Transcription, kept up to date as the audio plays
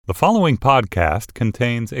The following podcast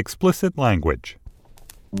contains explicit language.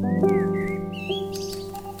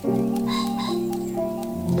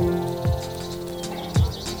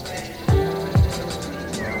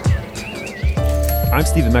 I'm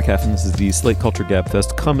Stephen Metcalf, and this is the Slate Culture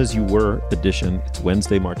Gabfest Come As You Were edition. It's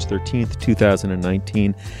Wednesday, March 13th,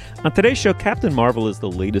 2019. On today's show, Captain Marvel is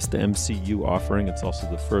the latest MCU offering. It's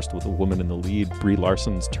also the first with a woman in the lead. Brie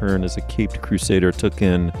Larson's turn as a caped crusader took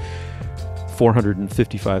in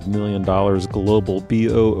 $455 million global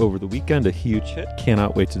BO over the weekend, a huge hit.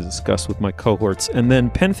 Cannot wait to discuss with my cohorts. And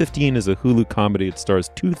then Pen 15 is a Hulu comedy. It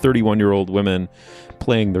stars two 31-year-old women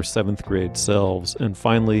playing their 7th grade selves. And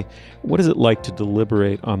finally, what is it like to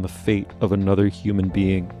deliberate on the fate of another human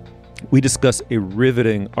being? We discuss a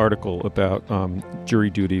riveting article about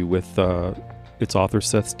jury duty with its author,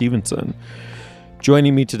 Seth Stevenson.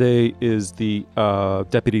 Joining me today is the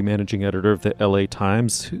deputy managing editor of the LA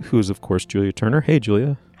Times, who is, of course, Julia Turner. Hey,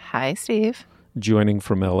 Julia. Hi, Steve. Joining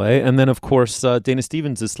from LA. And then, of course, Dana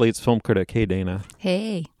Stevens is Slate's film critic. Hey, Dana.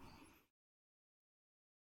 Hey.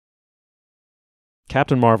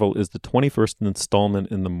 Captain Marvel is the 21st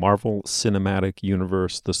installment in the Marvel Cinematic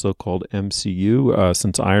Universe, the so-called MCU,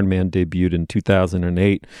 since Iron Man debuted in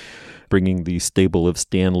 2008, bringing the stable of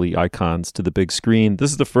Stan Lee icons to the big screen.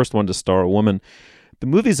 This is the first one to star a woman. The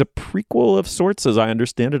movie is a prequel of sorts, as I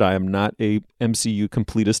understand it. I am not a MCU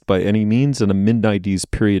completist by any means, and a mid-90s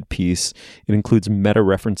period piece. It includes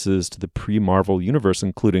meta-references to the pre-Marvel universe,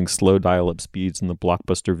 including slow dial-up speeds in the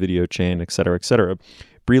Blockbuster video chain, etc., etc.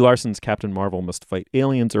 Brie Larson's Captain Marvel must fight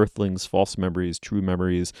aliens, earthlings, false memories, true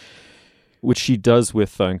memories, which she does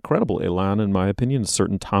with incredible elan, in my opinion, a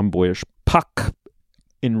certain tomboyish puck.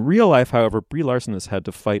 In real life, however, Brie Larson has had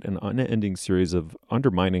to fight an unending series of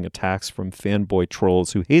undermining attacks from fanboy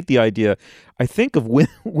trolls who hate the idea, I think, of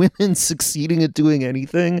women succeeding at doing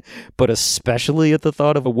anything, but especially at the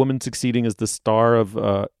thought of a woman succeeding as the star of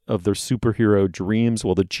their superhero dreams.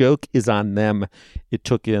 Well, the joke is on them. It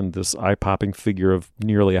took in this eye-popping figure of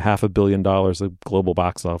nearly $500 million of global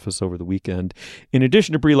box office over the weekend. In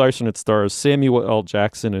addition to Brie Larson, it stars Samuel L.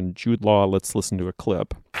 Jackson and Jude Law. Let's listen to a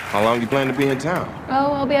clip. How long do you plan to be in town?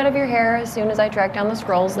 Oh, I'll be out of your hair as soon as I track down the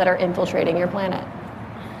Skrulls that are infiltrating your planet.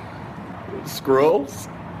 Skrulls?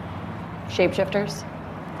 Shapeshifters.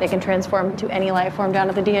 They can transform into any life form down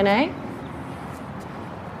to the DNA.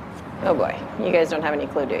 Oh boy, you guys don't have any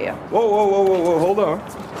clue, do you? Whoa, hold on.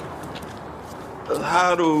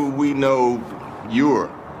 How do we know you're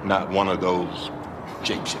not one of those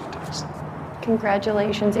shapeshifters?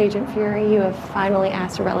 Congratulations, Agent Fury. You have finally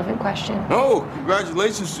asked a relevant question. Oh,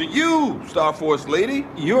 congratulations to you, Star Force lady.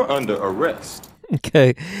 You're under arrest.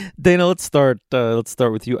 Okay, Dana, let's start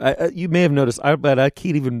with you. You may have noticed, I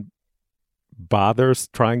can't even bother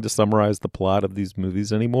trying to summarize the plot of these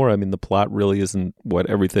movies anymore. I mean, the plot really isn't what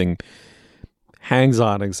everything hangs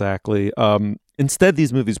on exactly. Instead,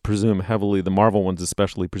 these movies presume heavily, the Marvel ones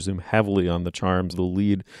especially, presume heavily on the charms of the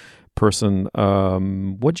lead person.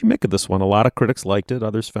 What'd you make of this one? A lot of critics liked it.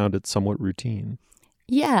 Others found it somewhat routine.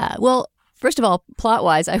 Yeah, well, first of all,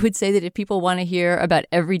 plot-wise, I would say that if people want to hear about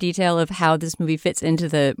every detail of how this movie fits into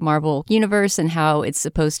the Marvel universe and how it's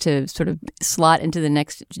supposed to sort of slot into the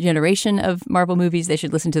next generation of Marvel movies, they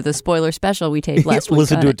should listen to the spoiler special we taped last week.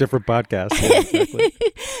 Listen to a different podcast. Yeah, exactly.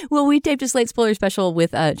 Well, we taped a Slate spoiler special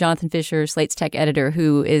with Jonathan Fisher, Slate's tech editor,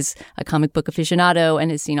 who is a comic book aficionado and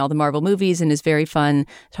has seen all the Marvel movies and is very fun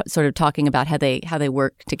sort of talking about how they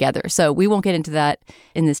work together. So we won't get into that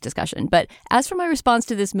in this discussion. But as for my response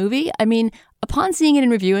to this movie, I mean, upon seeing it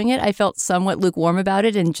and reviewing it, I felt somewhat lukewarm about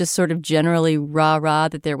it and just sort of generally rah-rah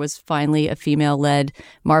that there was finally a female-led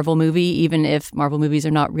Marvel movie, even if Marvel movies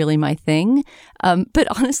are not really my thing.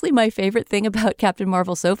 But honestly, my favorite thing about Captain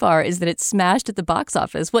Marvel so far is that it smashed at the box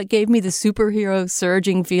office. What gave me the superhero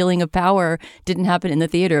surging feeling of power didn't happen in the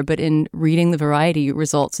theater, but in reading the Variety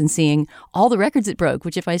results and seeing all the records it broke,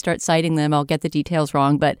 which if I start citing them, I'll get the details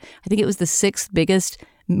wrong. But I think it was the 6th biggest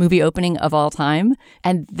movie opening of all time.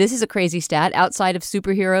 And this is a crazy stat. Outside of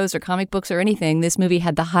superheroes or comic books or anything, this movie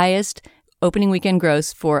had the highest opening weekend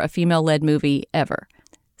gross for a female-led movie ever.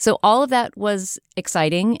 So all of that was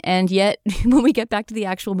exciting. And yet, when we get back to the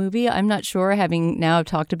actual movie, I'm not sure, having now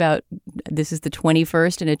talked about this is the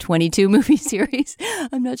 21st in a 22 movie series,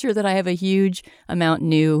 I'm not sure that I have a huge amount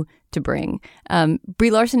new to bring. Brie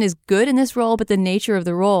Larson is good in this role, but the nature of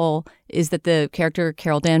the role is that the character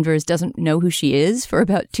Carol Danvers doesn't know who she is for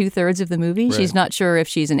about 2/3 of the movie. Right. She's not sure if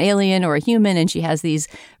she's an alien or a human, and she has these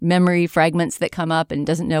memory fragments that come up and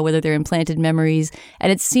doesn't know whether they're implanted memories.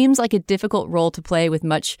 And it seems like a difficult role to play with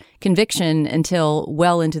much conviction until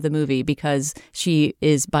well into the movie, because she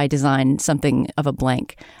is by design something of a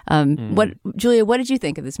blank. Julia, what did you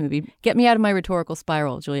think of this movie? Get me out of my rhetorical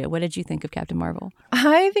spiral, Julia. What did you think of Captain Marvel?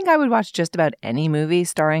 I think I would watch just about any movie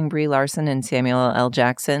starring Brie Larson and Samuel L.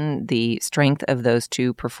 Jackson. The strength of those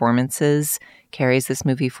two performances carries this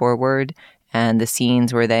movie forward, and the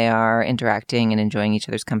scenes where they are interacting and enjoying each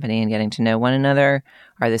other's company and getting to know one another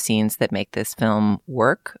are the scenes that make this film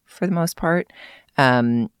work for the most part.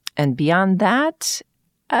 And beyond that,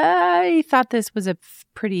 I thought this was a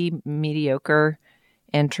pretty mediocre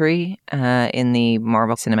entry in the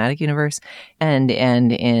Marvel Cinematic Universe and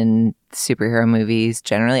in superhero movies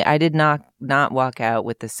generally. I did not walk out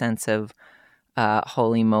with the sense of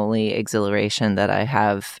holy moly exhilaration that I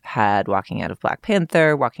have had walking out of Black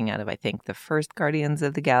Panther, walking out of, I think, the first Guardians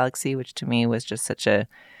of the Galaxy, which to me was just such a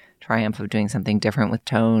triumph of doing something different with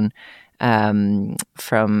tone. From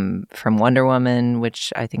Wonder Woman,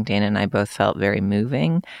 which I think Dana and I both felt very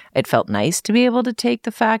moving. It felt nice to be able to take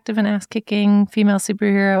the fact of an ass-kicking female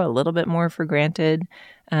superhero a little bit more for granted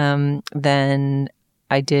than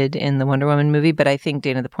I did in the Wonder Woman movie. But I think,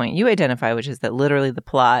 Dana, the point you identify, which is that literally the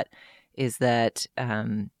plot is that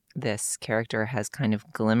this character has kind of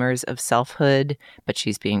glimmers of selfhood, but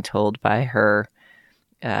she's being told by her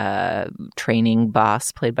training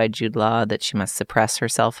boss, played by Jude Law, that she must suppress her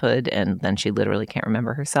selfhood, and then she literally can't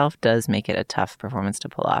remember herself, does make it a tough performance to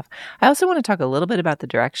pull off. I also want to talk a little bit about the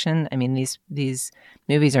direction. I mean, these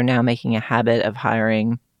movies are now making a habit of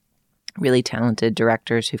hiring really talented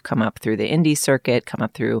directors who've come up through the indie circuit, come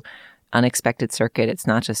up through unexpected circuit. It's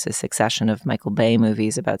not just a succession of Michael Bay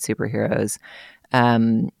movies about superheroes,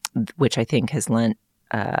 which I think has lent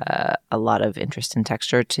a lot of interest and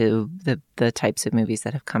texture to the types of movies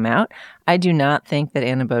that have come out. I do not think that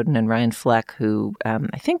Anna Boden and Ryan Fleck, who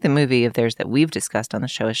I think the movie of theirs that we've discussed on the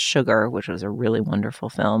show is Sugar, which was a really wonderful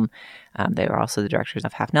film. They were also the directors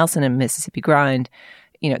of Half Nelson and Mississippi Grind.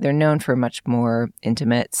 You know, they're known for a much more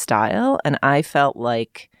intimate style, and I felt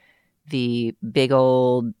like the big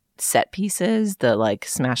old set pieces, the like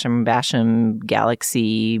smash 'em, bash 'em,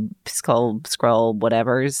 galaxy, skull, scroll,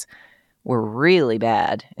 whatevers, were really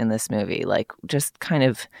bad in this movie. Like, just kind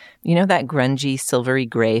of, you know, that grungy, silvery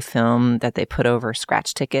gray film that they put over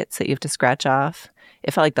scratch tickets that you have to scratch off?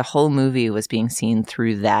 It felt like the whole movie was being seen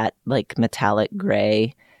through that, like, metallic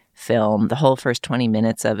gray film. The whole first 20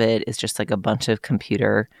 minutes of it is just like a bunch of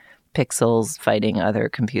computer pixels fighting other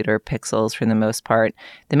computer pixels for the most part.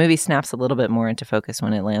 The movie snaps a little bit more into focus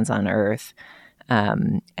when it lands on Earth.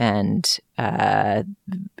 And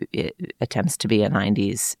it attempts to be a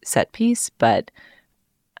 90s set piece, but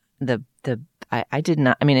I did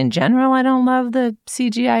not, I mean, in general, I don't love the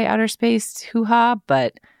CGI outer space hoo-ha,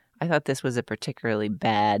 but I thought this was a particularly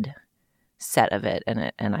bad set of it,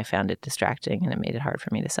 and I found it distracting, and it made it hard for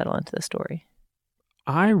me to settle into the story.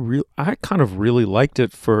 I kind of really liked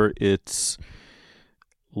it for its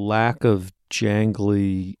lack of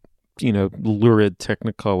jangly, lurid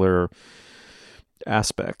Technicolor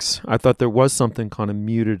aspects. I thought there was something kind of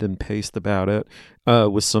muted and paced about it,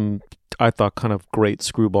 with some, I thought, kind of great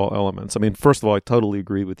screwball elements. I mean, first of all, I totally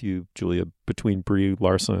agree with you, Julia, between Brie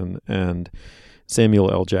Larson and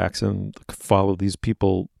Samuel L. Jackson. Follow these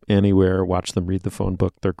people anywhere, watch them read the phone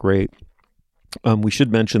book. They're great. We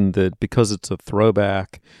should mention that because it's a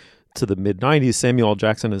throwback to the mid-90s, Samuel L.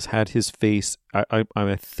 Jackson has had his face, I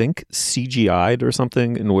think, CGI'd or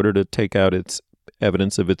something in order to take out its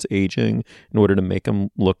evidence of its aging, in order to make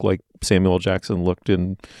him look like Samuel L. Jackson looked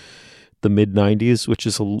in the mid-90s, which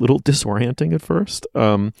is a little disorienting at first.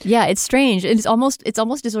 Yeah, it's strange. It's almost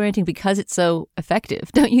disorienting because it's so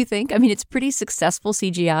effective, don't you think? I mean, it's pretty successful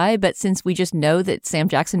CGI, but since we just know that Sam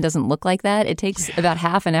Jackson doesn't look like that, it takes about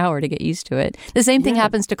half an hour to get used to it. The same thing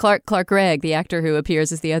happens to Clark Gregg, the actor who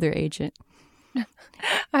appears as the other agent.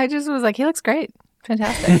 I just was like, he looks great.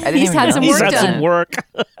 Fantastic. He's had some work done. Some work.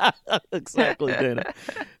 Exactly, Dana.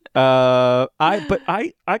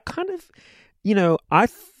 I kind of,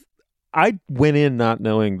 I went in not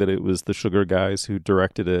knowing that it was the Sugar guys who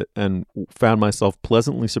directed it, and found myself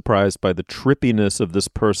pleasantly surprised by the trippiness of this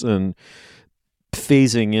person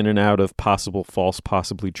phasing in and out of possible false,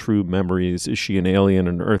 possibly true memories. Is she an alien,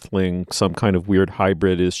 an earthling, some kind of weird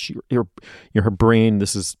hybrid? Is she her brain?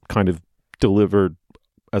 This is kind of delivered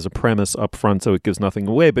as a premise up front, so it gives nothing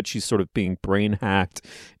away, but she's sort of being brain hacked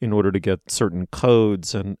in order to get certain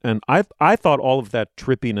codes. And I thought all of that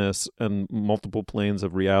trippiness and multiple planes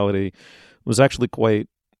of reality was actually quite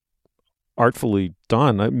artfully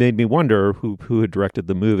done. It made me wonder who had directed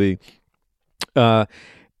the movie.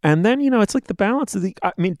 And then, it's like the balance of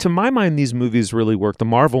to my mind, these movies really work. The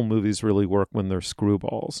Marvel movies really work when they're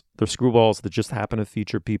screwballs. They're screwballs that just happen to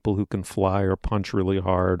feature people who can fly or punch really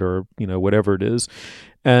hard or, whatever it is.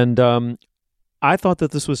 And I thought that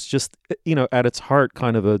this was just, at its heart,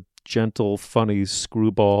 kind of a gentle, funny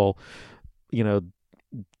screwball,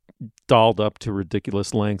 dolled up to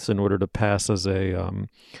ridiculous lengths in order to pass as a,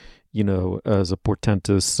 as a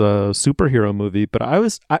portentous superhero movie. But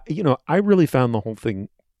I really found the whole thing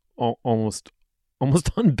almost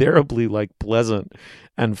unbearably pleasant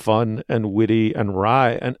and fun and witty and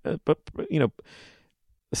wry, and but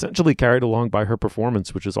essentially carried along by her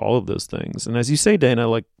performance, which is all of those things. And as you say, Dana,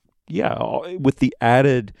 with the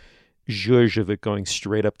added zhuzh of it going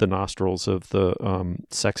straight up the nostrils of the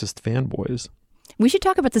sexist fanboys. We should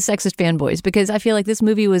talk about the sexist fanboys, because I feel like this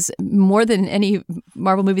movie was, more than any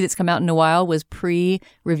Marvel movie that's come out in a while, was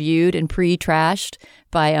pre-reviewed and pre-trashed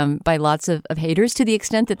by lots of haters, to the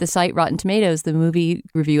extent that the site Rotten Tomatoes, the movie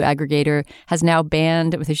review aggregator, has now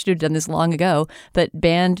banned, they should have done this long ago, but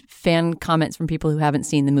banned fan comments from people who haven't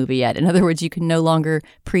seen the movie yet. In other words, you can no longer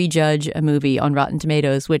prejudge a movie on Rotten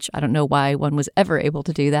Tomatoes, which I don't know why one was ever able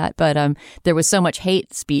to do that, but there was so much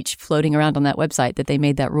hate speech floating around on that website that they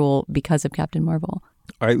made that rule because of Captain Marvel.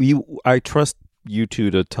 I trust you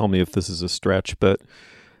two to tell me if this is a stretch, but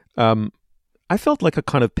I felt like a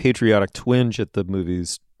kind of patriotic twinge at the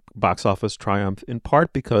movie's box office triumph, in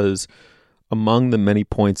part because among the many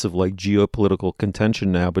points of geopolitical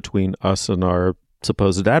contention now between us and our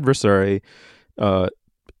supposed adversary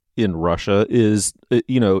in Russia is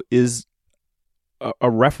a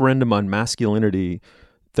referendum on masculinity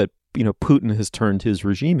that Putin has turned his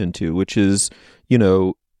regime into, which is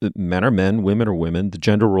men are men, women are women. The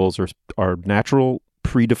gender roles are natural,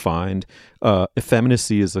 predefined.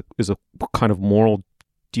 Effeminacy is a kind of moral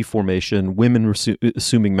deformation. Women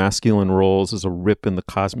assuming masculine roles is a rip in the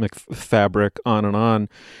cosmic fabric, on and on.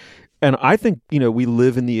 And I think we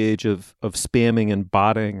live in the age of spamming and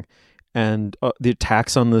botting, and the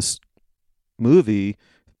attacks on this movie,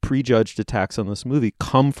 prejudged attacks on this movie,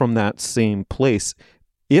 come from that same place,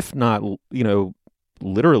 if not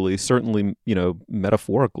literally, certainly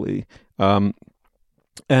metaphorically.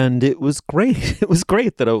 And it was great. It was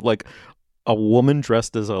great that a woman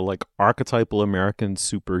dressed as a archetypal American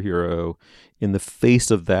superhero in the face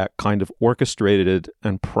of that kind of orchestrated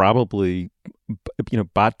and probably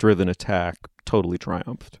bot-driven attack totally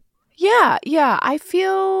triumphed. Yeah. I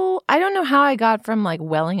don't know how I got from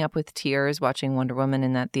welling up with tears watching Wonder Woman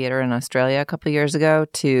in that theater in Australia a couple of years ago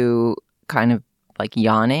to kind of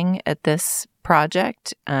yawning at this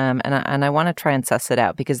project, and I want to try and suss it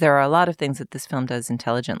out, because there are a lot of things that this film does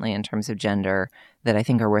intelligently in terms of gender that I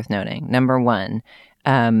think are worth noting. Number one,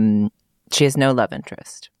 she has no love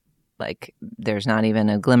interest. There's not even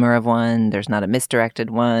a glimmer of one. There's not a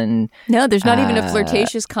misdirected one. No, there's not even a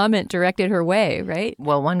flirtatious comment directed her way, right?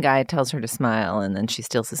 Well, one guy tells her to smile, and then she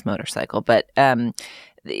steals his motorcycle. But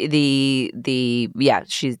she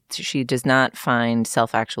does not find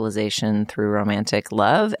self-actualization through romantic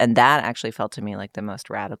love, and that actually felt to me like the most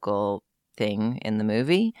radical thing in the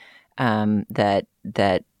movie, that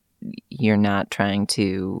you're not trying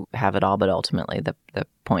to have it all, but ultimately the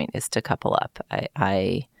point is to couple up.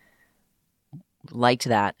 I liked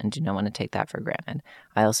that and do not want to take that for granted.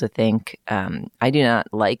 I also think I do not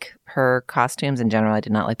like her costumes in general. I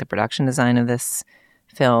did not like the production design of this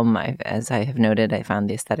film. As I have noted, I found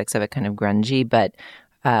the aesthetics of it kind of grungy, but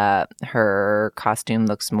her costume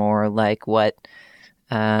looks more like what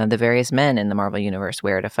the various men in the Marvel Universe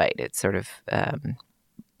wear to fight. It's sort of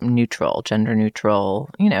neutral, gender neutral.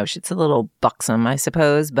 It's a little buxom, I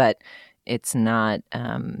suppose, but it's not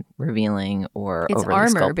revealing or it's overly armor,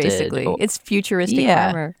 sculpted. Basically. It's futuristic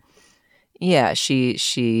armor. Yeah, she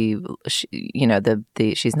she's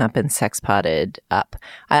not been sex potted up.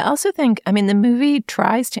 I also think, the movie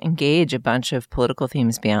tries to engage a bunch of political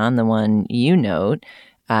themes beyond the one you note,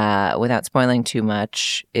 without spoiling too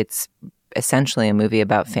much. It's essentially a movie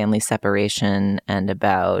about family separation and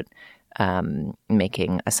about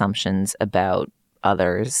making assumptions about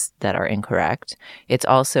others that are incorrect. It's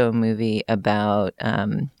also a movie about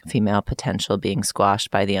female potential being squashed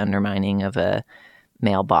by the undermining of a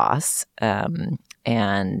male boss,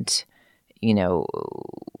 and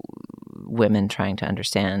women trying to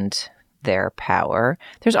understand their power.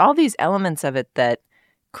 There's all these elements of it that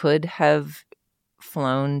could have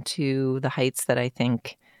flown to the heights that I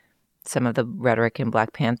think some of the rhetoric in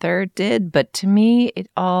Black Panther did, but to me it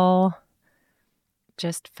all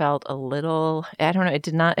just felt a little, I don't know, it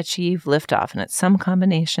did not achieve liftoff, and it's some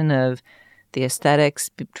combination of the aesthetics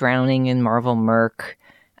drowning in Marvel murk,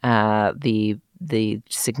 the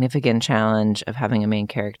significant challenge of having a main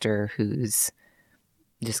character who's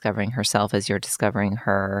discovering herself as you're discovering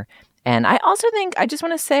her. And I also think, I just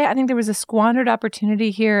want to say, I think there was a squandered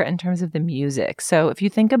opportunity here in terms of the music. So if you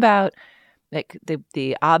think about like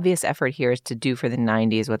the obvious effort here is to do for the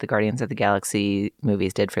 90s what the Guardians of the Galaxy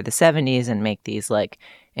movies did for the 70s and make these like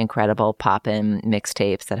incredible pop-in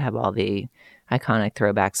mixtapes that have all the iconic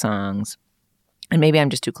throwback songs. And maybe I'm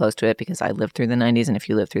just too close to it because I lived through the 90s, and if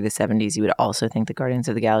you lived through the 70s, you would also think the Guardians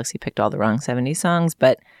of the Galaxy picked all the wrong 70s songs.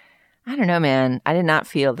 But I don't know, man. I did not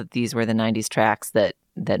feel that these were the 90s tracks that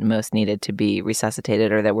most needed to be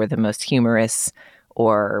resuscitated or that were the most humorous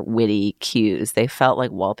or witty cues. They felt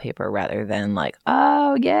like wallpaper rather than like,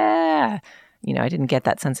 oh, yeah. You know, I didn't get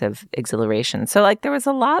that sense of exhilaration. So, like, there was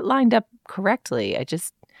a lot lined up correctly. I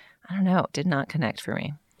don't know, it did not connect for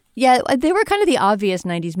me. Yeah, they were kind of the obvious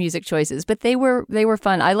 90s music choices, but they were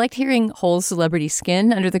fun. I liked hearing Hole's Celebrity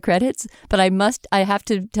Skin under the credits, but I have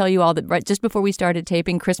to tell you all that right just before we started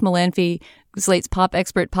taping, Chris Molanphy, Slate's pop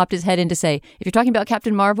expert, popped his head in to say, if you're talking about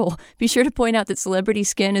Captain Marvel, be sure to point out that Celebrity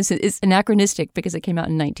Skin is anachronistic because it came out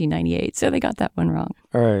in 1998, so they got that one wrong.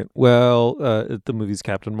 All right. Well, the movie's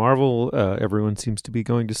Captain Marvel. Everyone seems to be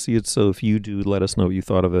going to see it, so if you do, let us know what you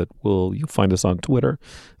thought of it. You'll find us on Twitter.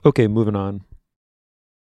 Okay, moving on.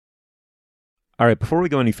 All right, before we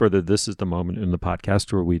go any further, this is the moment in the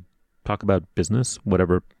podcast where we talk about business,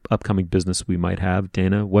 whatever upcoming business we might have.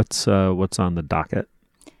 Dana, what's on the docket?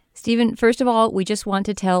 Stephen, first of all, we just want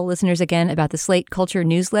to tell listeners again about the Slate Culture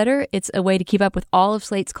newsletter. It's a way to keep up with all of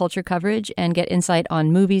Slate's culture coverage and get insight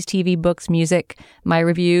on movies, TV, books, music, my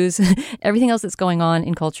reviews, everything else that's going on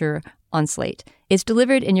in culture on Slate. It's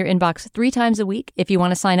delivered in your inbox 3 times a week. If you want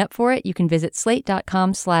to sign up for it, you can visit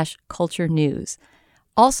slate.com/culture news.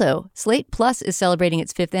 Also, Slate Plus is celebrating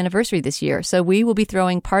its 5th anniversary this year, so we will be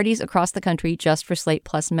throwing parties across the country just for Slate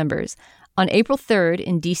Plus members. On April 3rd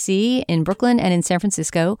in D.C., in Brooklyn, and in San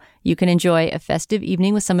Francisco, you can enjoy a festive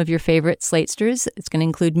evening with some of your favorite Slatesters. It's going to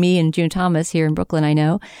include me and June Thomas here in Brooklyn, I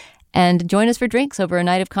know. And join us for drinks over a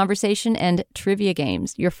night of conversation and trivia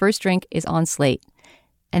games. Your first drink is on Slate.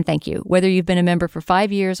 And thank you. Whether you've been a member for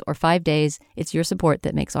 5 years or 5 days, it's your support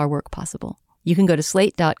that makes our work possible. You can go to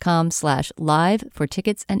slate.com/live for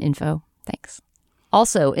tickets and info. Thanks.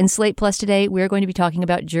 Also, in Slate Plus today, we're going to be talking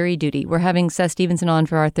about jury duty. We're having Seth Stevenson on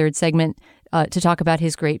for our 3rd segment to talk about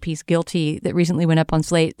his great piece, Guilty, that recently went up on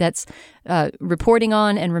Slate. That's reporting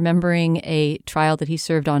on and remembering a trial that he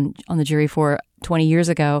served on the jury for 20 years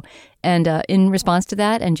ago. And in response to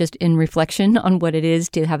that, and just in reflection on what it is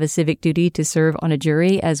to have a civic duty to serve on a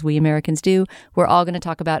jury, as we Americans do, we're all going to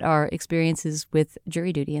talk about our experiences with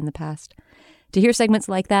jury duty in the past. To hear segments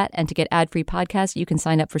like that and to get ad-free podcasts, you can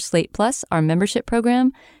sign up for Slate Plus, our membership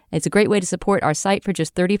program. It's a great way to support our site for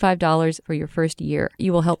just $35 for your first year.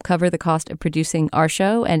 You will help cover the cost of producing our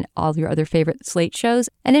show and all your other favorite Slate shows.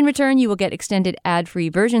 And in return, you will get extended ad-free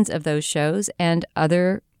versions of those shows and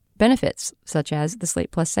other benefits, such as the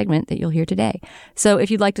Slate Plus segment that you'll hear today. So if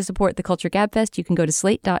you'd like to support the Culture Gabfest, you can go to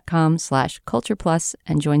slate.com/cultureplus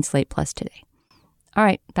and join Slate Plus today. All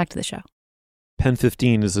right, back to the show. Pen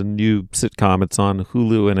 15 is a new sitcom. It's on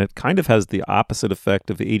Hulu, and it kind of has the opposite effect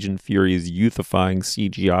of Agent Fury's youthifying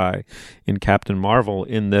CGI in Captain Marvel,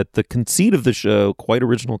 in that the conceit of the show, quite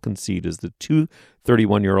original conceit, is that 2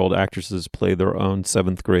 31-year-old actresses play their own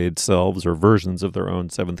 7th grade selves, or versions of their own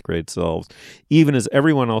 7th grade selves, even as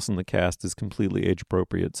everyone else in the cast is completely age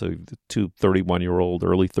appropriate. So the 2 31-year-old,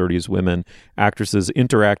 early 30s women actresses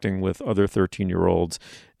interacting with other 13-year-olds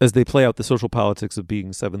as they play out the social politics of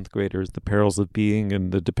being 7th graders, the perils of being,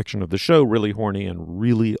 and the depiction of the show, really horny and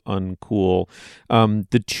really uncool.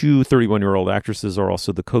 The 2 31-year-old actresses are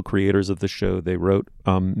also the co-creators of the show. They wrote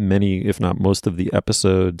many, if not most, of the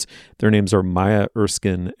episodes. Their names are Maya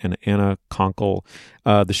Erskine and Anna Konkle.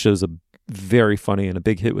 The show's very funny and a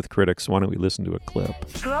big hit with critics. Why don't we listen to a clip?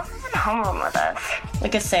 Who else is in homeroom with us?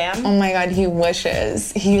 Like a Sam? Oh my God, he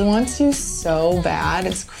wishes. He wants you so bad.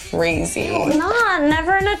 It's crazy. Nah,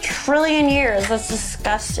 never in a trillion years. That's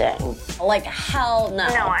disgusting. Like, hell no.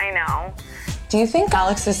 No, I know. Do you think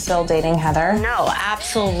Alex is still dating Heather? No,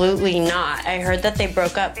 absolutely not. I heard that they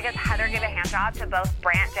broke up. Because Heather gave a handjob to both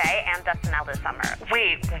Brant J and Dustin L this summer.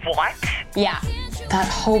 Wait, what? Yeah. That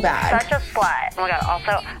Hobag. Such a slut. Oh my God,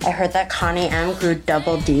 also, I heard that Connie M grew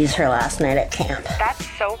double D's her last night at camp. That's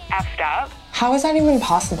so effed up. How is that even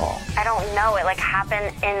possible? I don't know. It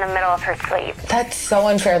happened in the middle of her sleep. That's so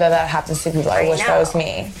unfair that happens to people. I wish that was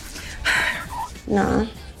me. No.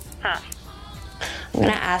 Huh. I'm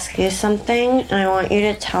gonna ask you something, and I want you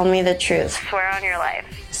to tell me the truth. Swear on your life.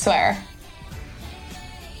 Swear.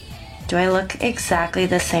 Do I look exactly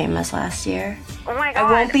the same as last year? Oh my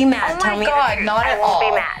god. I won't be mad. Oh Tell my me god, the truth. not I at won't all.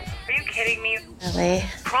 be Mad. Are you kidding me? Really?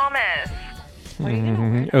 Promise.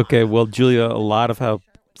 Okay, well, Julia, a lot of how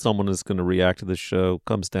someone is going to react to the show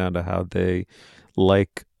comes down to how they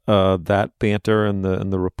like that banter and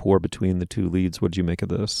the rapport between the two leads. What did you make of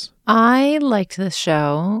this? I liked this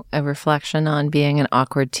show, a reflection on being an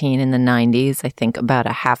awkward teen in the 90s. I think about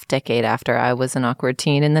a half decade after I was an awkward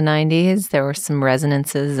teen in the 90s, there were some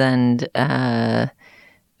resonances and,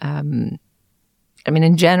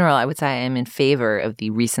 in general, I would say I am in favor of the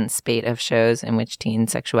recent spate of shows in which teen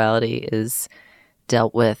sexuality is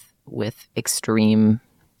dealt with extreme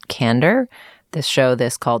candor. This show,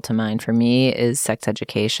 this called to mind for me, is Sex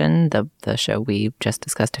Education, the show we just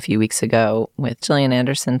discussed a few weeks ago with Gillian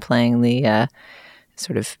Anderson playing the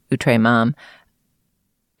sort of outre mom.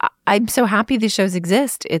 I'm so happy these shows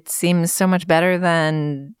exist. It seems so much better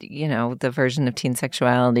than, the version of teen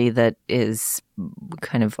sexuality that is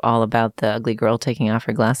kind of all about the ugly girl taking off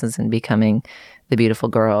her glasses and becoming the beautiful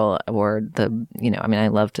girl, or I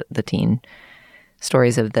loved the teen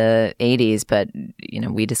stories of the 80s, but,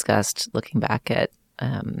 we discussed looking back at,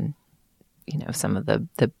 some of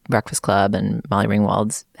the Breakfast Club and Molly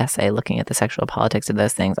Ringwald's essay looking at the sexual politics of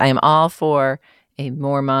those things. I am all for a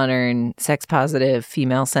more modern, sex-positive,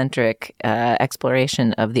 female-centric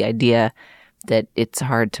exploration of the idea that it's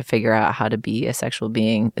hard to figure out how to be a sexual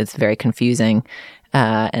being. It's very confusing,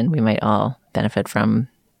 and we might all benefit from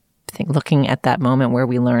looking at that moment where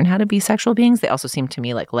we learn how to be sexual beings. They also seem to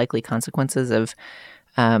me like likely consequences of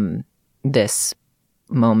this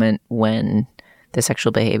moment when the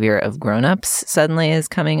sexual behavior of grown-ups suddenly is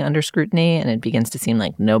coming under scrutiny, and it begins to seem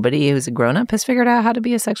like nobody who's a grown-up has figured out how to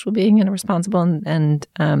be a sexual being in a responsible and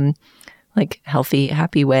healthy,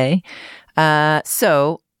 happy way.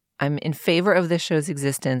 So I'm in favor of this show's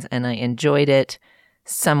existence, and I enjoyed it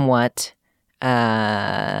somewhat.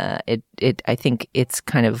 I think it's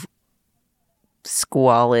kind of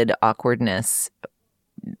squalid awkwardness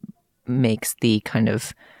makes the kind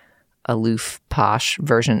of aloof, posh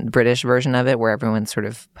British version of it, where everyone's sort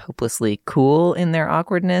of hopelessly cool in their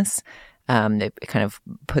awkwardness. It kind of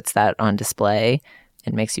puts that on display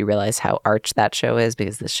and makes you realize how arch that show is,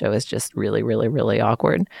 because this show is just really, really, really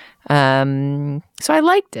awkward. So I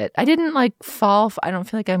liked it. I didn't fall. I don't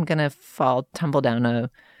feel like I'm going to tumble down a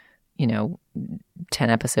 10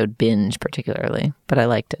 episode binge particularly, but I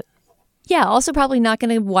liked it. Yeah, also probably not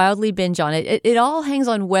going to wildly binge on it. It all hangs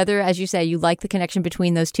on whether, as you say, you like the connection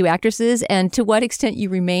between those two actresses and to what extent you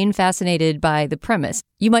remain fascinated by the premise.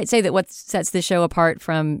 You might say that what sets the show apart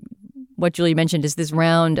from what Julie mentioned is this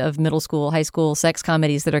round of middle school, high school sex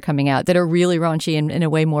comedies that are coming out that are really raunchy and in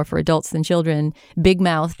a way more for adults than children. Big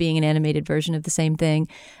Mouth being an animated version of the same thing.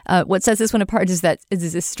 What sets this one apart is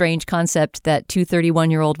this strange concept that two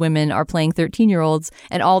 31-year-old women are playing 13-year-olds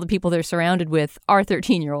and all the people they're surrounded with are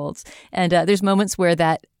 13-year-olds. And there's moments where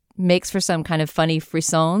that makes for some kind of funny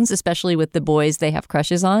frissons, especially with the boys they have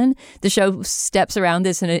crushes on. The show steps around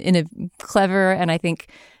this in a clever and I think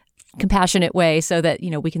compassionate way so that,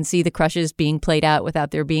 we can see the crushes being played out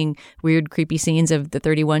without there being weird, creepy scenes of the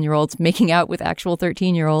 31-year-olds making out with actual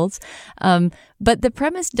 13-year-olds. But the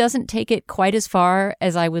premise doesn't take it quite as far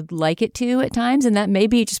as I would like it to at times. And that may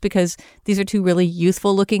be just because these are two really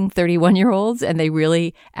youthful looking 31-year-olds and they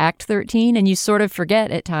really act 13. And you sort of forget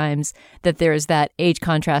at times that there's that age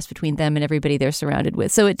contrast between them and everybody they're surrounded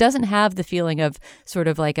with. So it doesn't have the feeling of sort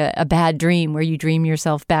of like a bad dream where you dream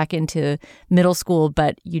yourself back into middle school,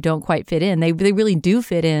 but you don't quite fit in. They really do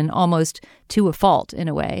fit in almost to a fault in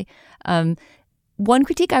a way. One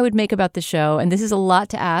critique I would make about the show, and this is a lot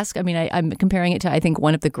to ask. I mean, I'm comparing it to, I think,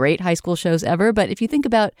 one of the great high school shows ever. But if you think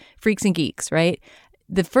about Freaks and Geeks, right?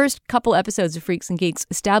 The first couple episodes of Freaks and Geeks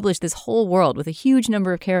established this whole world with a huge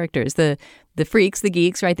number of characters. The freaks, the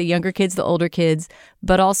geeks, right? The younger kids, the older kids,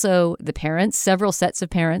 but also the parents, several sets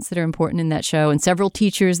of parents that are important in that show, and several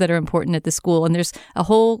teachers that are important at the school. And there's a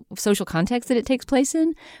whole social context that it takes place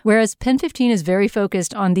in. Whereas Pen 15 is very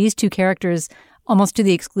focused on these two characters almost to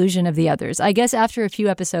the exclusion of the others. I guess after a few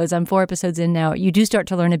episodes, I'm 4 episodes in now, you do start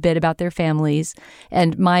to learn a bit about their families.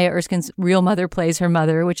 And Maya Erskine's real mother plays her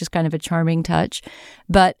mother, which is kind of a charming touch.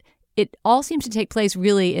 But it all seems to take place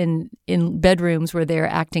really in bedrooms where they're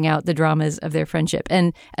acting out the dramas of their friendship.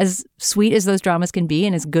 And as sweet as those dramas can be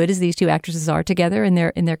and as good as these two actresses are together in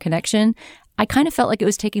their connection, I kind of felt like it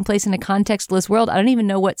was taking place in a contextless world. I don't even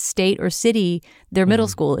know what state or city their middle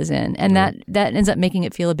school is in. And that ends up making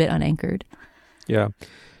it feel a bit unanchored. Yeah.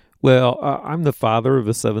 Well, I'm the father of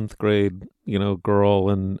a 7th grade, girl,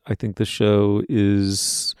 and I think the show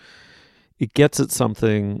it gets at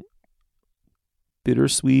something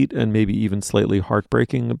bittersweet and maybe even slightly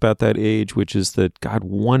heartbreaking about that age, which is that, God,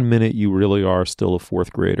 1 minute you really are still a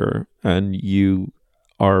fourth grader and you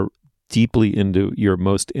are deeply into your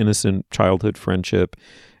most innocent childhood friendship,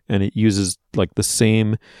 and it uses like the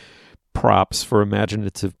same props for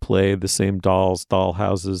imaginative play, the same dolls, doll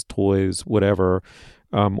houses, toys, whatever,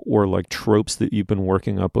 or like tropes that you've been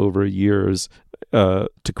working up over years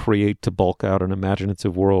to bulk out an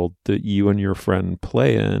imaginative world that you and your friend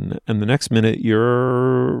play in. And the next minute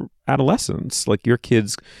you're adolescents, like your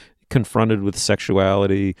kids confronted with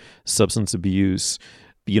sexuality, substance abuse,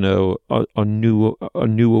 a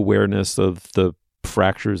new awareness of the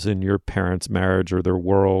fractures in your parents' marriage or their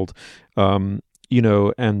world, and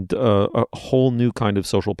a whole new kind of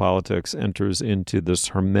social politics enters into this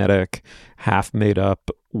hermetic, half made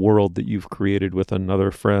up world that you've created with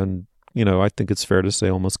another friend. I think it's fair to say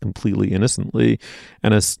almost completely innocently.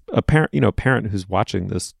 And as a parent who's watching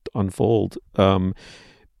this unfold, I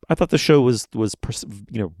thought the show was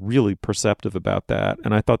really perceptive about that.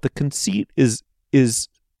 And I thought the conceit is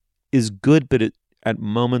good, but it at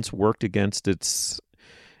moments worked against itself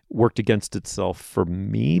for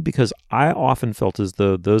me, because I often felt as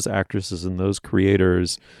though those actresses and those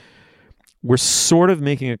creators were sort of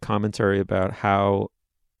making a commentary about how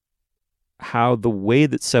the way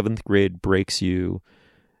that seventh grade breaks you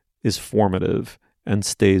is formative and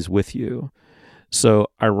stays with you. So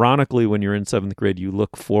ironically, when you're in seventh grade, you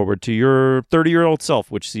look forward to your 30-year-old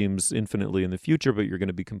self, which seems infinitely in the future, but you're going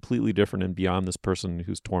to be completely different and beyond this person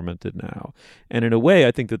who's tormented now. And in a way,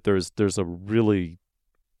 I think that there's a really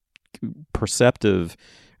perceptive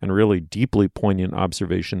and really deeply poignant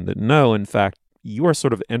observation that no, in fact, you are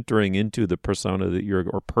sort of entering into the persona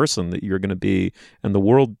or person that you're going to be, and the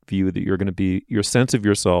worldview that you're going to be, your sense of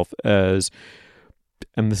yourself as,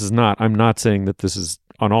 and I'm not saying that this is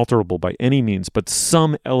unalterable by any means, but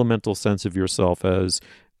some elemental sense of yourself as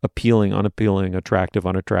appealing, unappealing, attractive,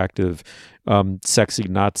 unattractive, sexy,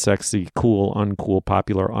 not sexy, cool, uncool,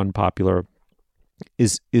 popular, unpopular,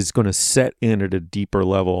 is going to set in at a deeper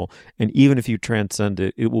level. And even if you transcend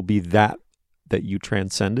it, it will be that you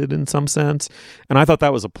transcended in some sense. And I thought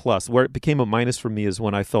that was a plus. Where it became a minus for me is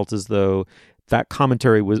when I felt as though that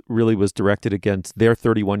commentary was directed against their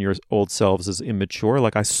 31-year-old selves as immature.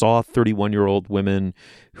 Like I saw 31-year-old women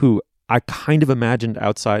who I kind of imagined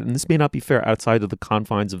outside, and this may not be fair, outside of the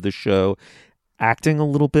confines of the show, acting a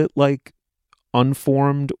little bit like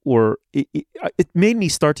unformed, or it made me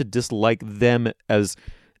start to dislike them as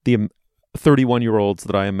the 31-year-olds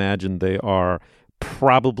that I imagined they are,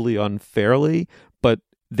 probably unfairly, but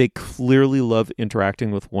they clearly love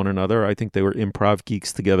interacting with one another. I think they were improv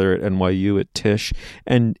geeks together at NYU at Tisch,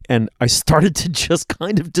 and I started to just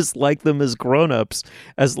kind of dislike them as grown-ups,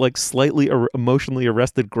 as like slightly emotionally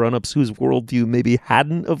arrested grown-ups whose worldview maybe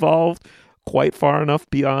hadn't evolved quite far enough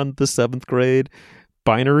beyond the seventh grade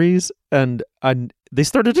binaries, and they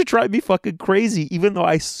started to drive me fucking crazy, even though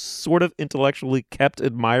I sort of intellectually kept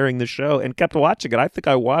admiring the show and kept watching it. I think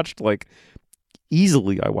I watched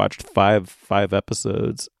easily, I watched five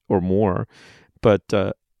episodes or more. But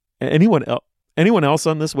anyone else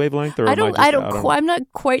on this wavelength? Or I'm not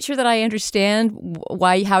quite sure that I understand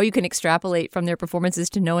how you can extrapolate from their performances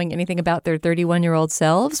to knowing anything about their 31-year-old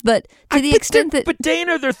selves. But But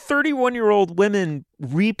Dana, they're 31-year-old women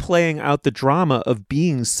replaying out the drama of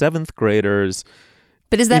being seventh graders.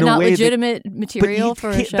 But is that not legitimate material for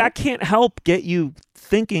a show? That can't help get you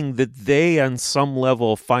thinking that they, on some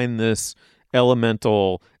level, find this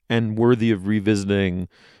elemental and worthy of revisiting.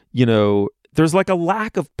 There's like a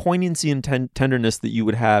lack of poignancy and tenderness that you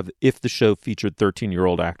would have if the show featured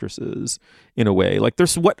 13-year-old actresses in a way. Like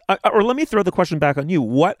or let me throw the question back on you.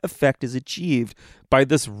 What effect is achieved by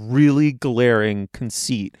this really glaring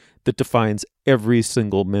conceit that defines every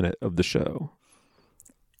single minute of the show?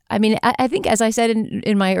 I mean, I think, as I said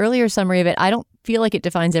in my earlier summary of it, I don't feel like it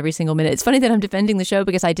defines every single minute. It's funny that I'm defending the show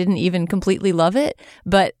because I didn't even completely love it,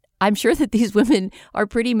 but I'm sure that these women are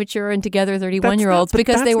pretty mature and together 31-year-olds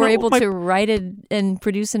because they were able to write it and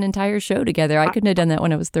produce an entire show together. I couldn't have done that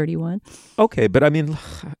when I was 31. Okay, but I mean,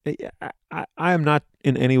 I am not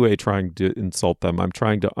in any way trying to insult them. I'm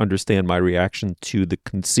trying to understand my reaction to the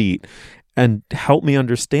conceit and help me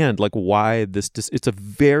understand why it's a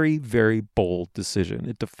very, very bold decision.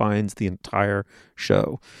 It defines the entire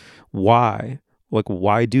show. Why?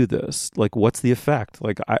 Why do this? What's the effect?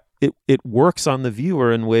 It works on the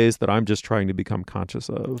viewer in ways that I'm just trying to become conscious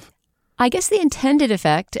of. I guess the intended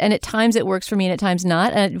effect, and at times it works for me and at times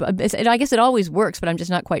not. And I guess it always works, but I'm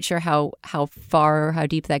just not quite sure how far or how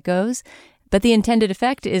deep that goes. But the intended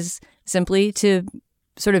effect is simply to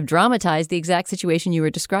sort of dramatize the exact situation you were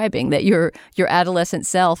describing, that your adolescent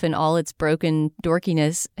self and all its broken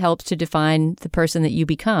dorkiness helps to define the person that you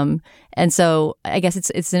become. And so I guess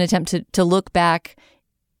it's an attempt to look back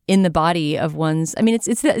in the body of one's, I mean,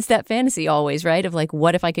 it's that fantasy always, right? Of like,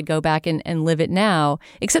 what if I could go back and live it now?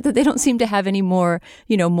 Except that they don't seem to have any more,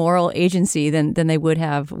 moral agency than they would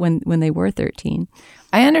have when they were 13.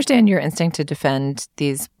 I understand your instinct to defend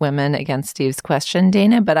these women against Steve's question,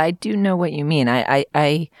 Dana, but I do know what you mean.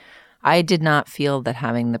 I did not feel that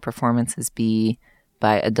having the performances be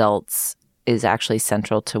by adults is actually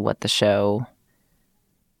central to what the show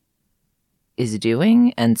is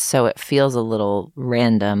doing, and so it feels a little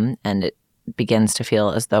random, and it begins to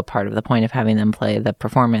feel as though part of the point of having them play the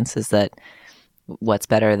performance is that what's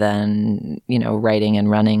better than, writing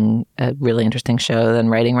and running a really interesting show than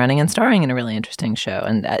writing, running, and starring in a really interesting show.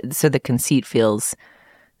 And so the conceit feels,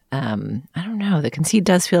 I don't know, the conceit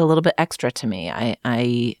does feel a little bit extra to me.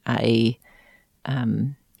 I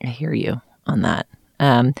hear you on that.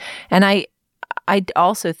 And I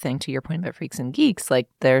also think, to your point about Freaks and Geeks, like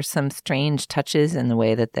there's some strange touches in the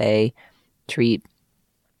way that they treat,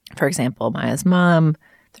 for example, Maya's mom.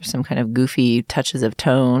 There's some kind of goofy touches of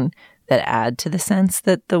tone that add to the sense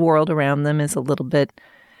that the world around them is a little bit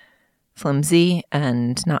flimsy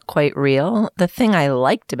and not quite real. The thing I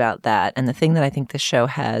liked about that, and the thing that I think the show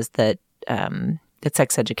has that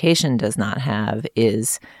Sex Education does not have,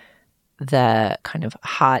 is the kind of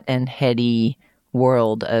hot and heady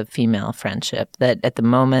world of female friendship. That at the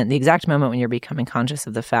moment, the exact moment when you're becoming conscious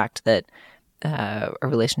of the fact that a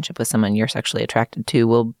relationship with someone you're sexually attracted to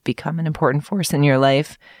will become an important force in your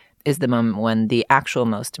life, is the moment when the actual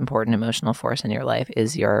most important emotional force in your life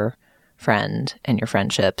is your friend and your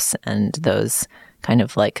friendships, and those kind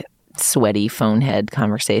of like sweaty phone head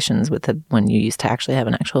conversations when you used to actually have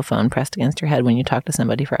an actual phone pressed against your head when you talk to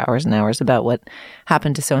somebody for hours and hours about what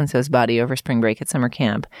happened to so-and-so's body over spring break at summer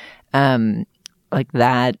camp. Like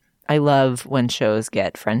that. I love when shows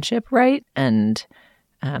get friendship right, and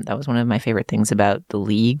that was one of my favorite things about The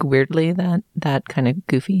League, weirdly, that kind of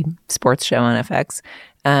goofy sports show on FX.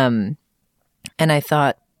 And I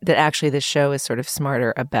thought that actually this show is sort of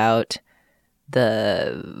smarter about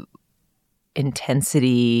the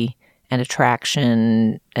intensity and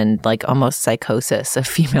attraction and like almost psychosis of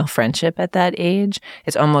female friendship at that age.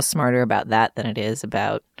 It's almost smarter about that than it is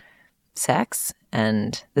about sex,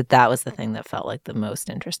 and that was the thing that felt like the most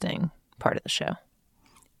interesting part of the show.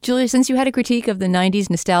 Julia, since you had a critique of the 90s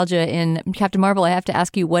nostalgia in Captain Marvel, I have to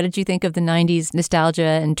ask you, what did you think of the 90s nostalgia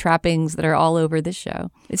and trappings that are all over this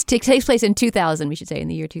show? It takes place in 2000, we should say, in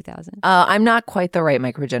the year 2000. I'm not quite the right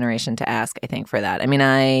microgeneration to ask, I think, for that. I mean,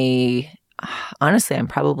 honestly, I'm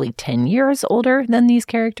probably 10 years older than these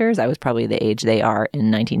characters. I was probably the age they are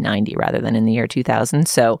in 1990 rather than in the year 2000.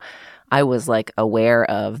 So I was like aware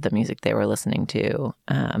of the music they were listening to,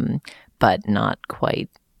 but not quite.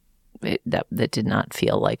 That did not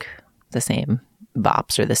feel like the same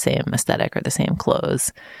bops or the same aesthetic or the same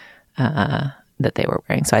clothes that they were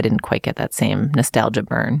wearing. So I didn't quite get that same nostalgia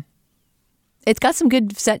burn. It's got some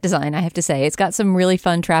good set design, I have to say. It's got some really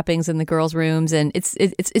fun trappings in the girls' rooms, and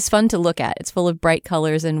it's fun to look at. It's full of bright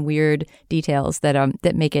colors and weird details that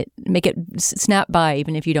make it snap by,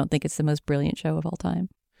 even if you don't think it's the most brilliant show of all time.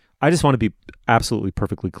 I just want to be absolutely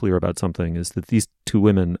perfectly clear about something, is that these two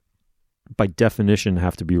women, by definition,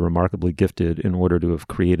 have to be remarkably gifted in order to have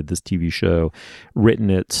created this TV show,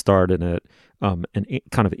 written it, starred in it, and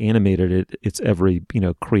kind of animated it. It's every,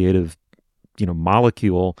 creative,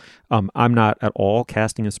 molecule. I'm not at all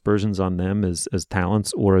casting aspersions on them as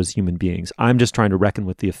talents or as human beings. I'm just trying to reckon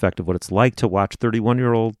with the effect of what it's like to watch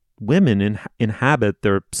 31-year-old women inhabit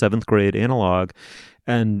their 7th grade analog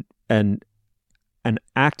and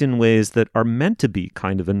act in ways that are meant to be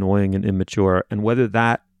kind of annoying and immature, and whether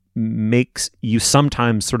that makes you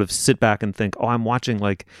sometimes sort of sit back and think, oh, I'm watching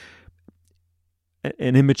like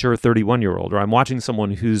an immature 31-year-old, or I'm watching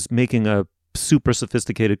someone who's making a super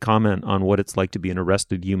sophisticated comment on what it's like to be an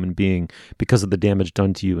arrested human being because of the damage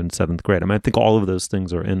done to you in 7th grade. I mean, I think all of those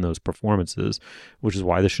things are in those performances, which is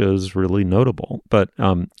why the show's really notable. But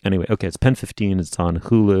anyway, okay, it's Pen 15. It's on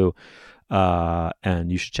Hulu,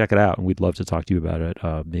 and you should check it out, and we'd love to talk to you about it.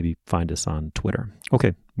 Maybe find us on Twitter.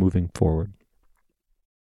 Okay, moving forward.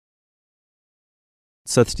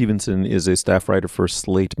 Seth Stevenson is a staff writer for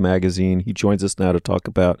Slate magazine. He joins us now to talk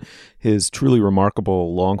about his truly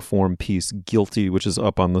remarkable long-form piece, Guilty, which is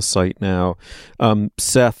up on the site now.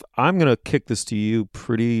 Seth, I'm going to kick this to you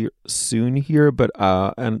pretty soon here, but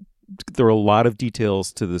and there are a lot of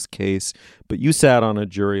details to this case, but you sat on a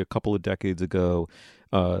jury a couple of decades ago.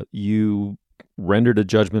 You rendered a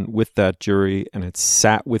judgment with that jury, and it's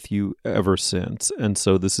sat with you ever since. And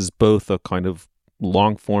so this is both a kind of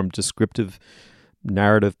long-form descriptive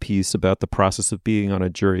narrative piece about the process of being on a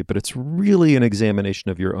jury, but it's really an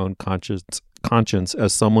examination of your own conscience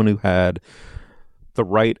as someone who had the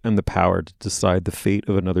right and the power to decide the fate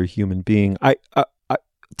of another human being. I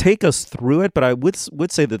take us through it, but I would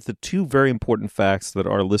say that the two very important facts that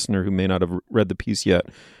our listener who may not have read the piece yet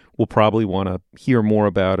will probably want to hear more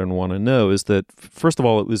about and want to know is that, first of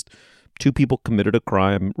all, it was two people committed a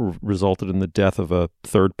crime, resulted in the death of a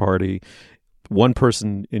third party. One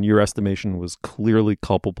person, in your estimation, was clearly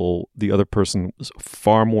culpable. The other person was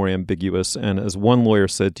far more ambiguous. And as one lawyer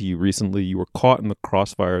said to you recently, you were caught in the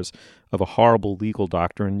crossfires of a horrible legal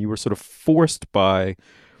doctrine. You were sort of forced by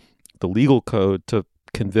the legal code to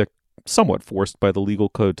convict, somewhat forced by the legal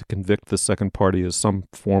code to convict the second party as some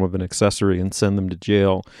form of an accessory and send them to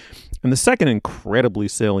jail. And the second incredibly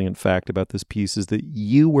salient fact about this piece is that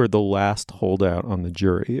you were the last holdout on the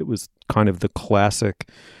jury. It was kind of the classic,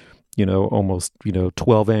 almost,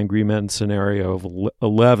 12 Angry Men scenario of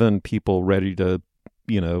 11 people ready to,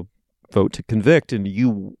 vote to convict. And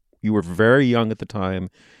you were very young at the time.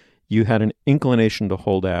 You had an inclination to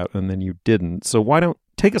hold out, and then you didn't. So why don't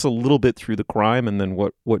take us a little bit through the crime and then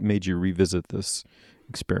what made you revisit this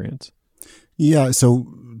experience? Yeah, so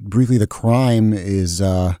briefly, the crime is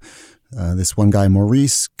this one guy,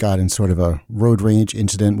 Maurice, got in sort of a road rage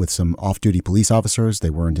incident with some off-duty police officers.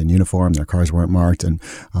 They weren't in uniform. Their cars weren't marked. And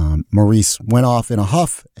Maurice went off in a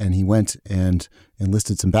huff, and he went and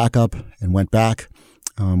enlisted some backup and went back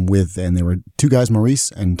and there were two guys,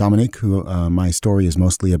 Maurice and Dominic, who my story is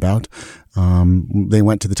mostly about. They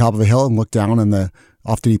went to the top of a hill and looked down on the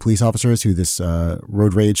off-duty police officers who this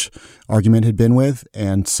road rage argument had been with,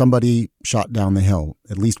 and somebody shot down the hill.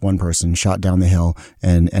 At least one person shot down the hill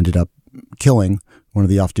and ended up killing one of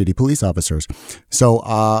the off-duty police officers. So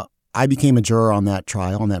I became a juror on that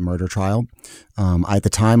trial, on that murder trial. At the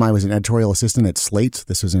time, I was an editorial assistant at Slate.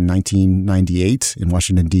 This was in 1998 in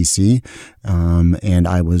Washington, D.C., and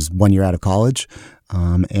I was 1 year out of college.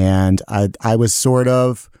 And I was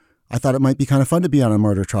I thought it might be kind of fun to be on a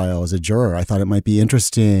murder trial as a juror. I thought it might be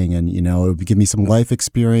interesting, and it would give me some life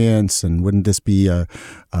experience. And wouldn't this be a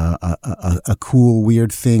cool,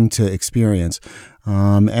 weird thing to experience?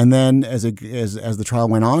 And then as the trial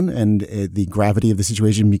went on and the gravity of the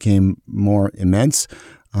situation became more immense,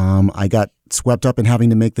 I got swept up in having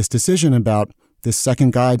to make this decision about this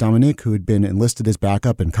second guy, Dominic, who had been enlisted as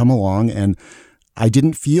backup and come along, and I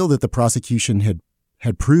didn't feel that the prosecution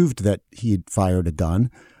had proved that he had fired a gun.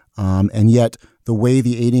 And yet the way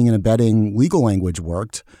the aiding and abetting legal language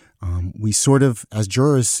worked, we sort of, as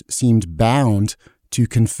jurors, seemed bound to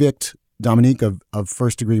convict Dominique of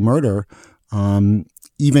first-degree murder,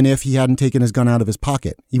 even if he hadn't taken his gun out of his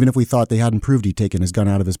pocket, even if we thought they hadn't proved he'd taken his gun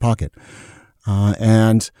out of his pocket.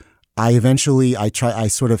 And I eventually, I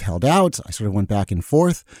sort of held out. I sort of went back and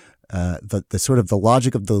forth. The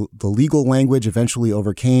logic of the legal language eventually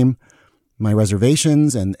overcame my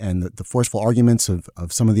reservations, and the forceful arguments of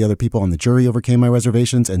some of the other people on the jury overcame my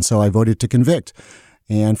reservations, and so I voted to convict.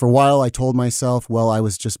 And for a while, I told myself, well, I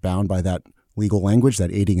was just bound by that legal language,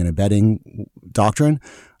 that aiding and abetting doctrine.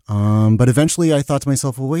 But eventually, I thought to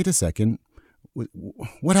myself, well, wait a second.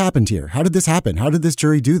 What happened here? How did this happen? How did this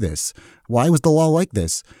jury do this? Why was the law like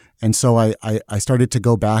this? And so I started to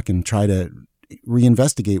go back and try to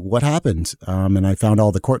reinvestigate what happened. And I found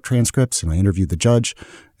all the court transcripts, and I interviewed the judge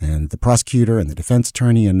and the prosecutor and the defense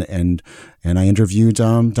attorney, and I interviewed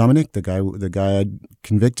Dominic, the guy I'd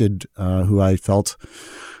convicted, who I felt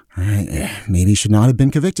maybe should not have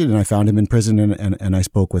been convicted. And I found him in prison, and I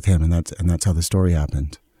spoke with him, and that's how the story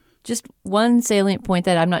happened. Just one salient point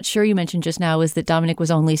that I'm not sure you mentioned just now was that Dominic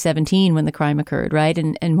was only 17 when the crime occurred, right?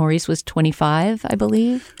 And Maurice was 25, I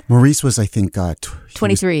believe. Maurice was, I think,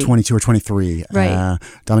 23. 22 or 23. Right.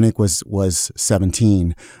 Dominic was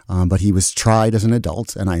 17, but he was tried as an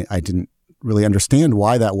adult, and I didn't really understand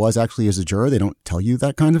why that was. Actually, as a juror, they don't tell you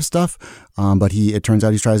that kind of stuff. But it turns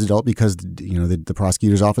out he's tried as an adult because the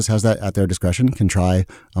prosecutor's office has that at their discretion, can try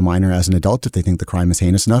a minor as an adult if they think the crime is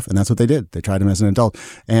heinous enough, and that's what they did. They tried him as an adult,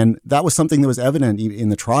 and that was something that was evident in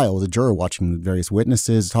the trial. As a juror watching various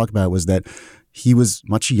witnesses talk about it, was that he was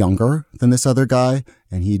much younger than this other guy,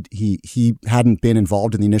 and he hadn't been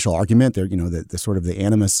involved in the initial argument. There, the sort of the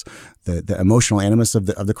animus, the emotional animus of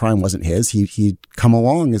the crime wasn't his. He'd come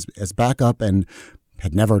along as backup and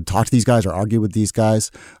had never talked to these guys or argued with these guys,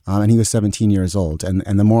 and he was 17 years old. And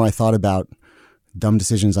the more I thought about dumb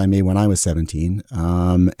decisions I made when I was 17,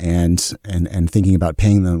 and thinking about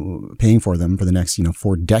paying for them for the next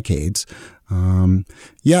 4 decades,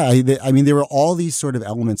 there were all these sort of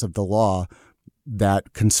elements of the law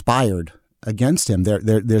that conspired against him.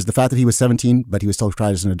 There's the fact that he was 17, but he was still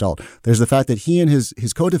tried as an adult. There's the fact that he and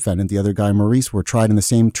his co-defendant, the other guy, Maurice, were tried in the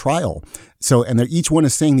same trial. So, and each one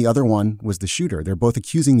is saying the other one was the shooter. They're both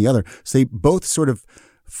accusing the other. So they both sort of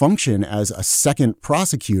function as a second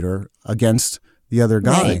prosecutor against the other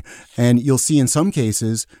guy. Right. And you'll see in some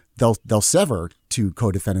cases they'll sever two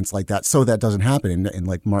co-defendants like that, so that doesn't happen. And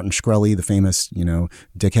like Martin Shkreli, the famous,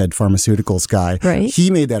 dickhead pharmaceuticals guy, right.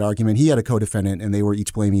 He made that argument. He had a co-defendant and they were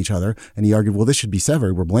each blaming each other. And he argued, well, this should be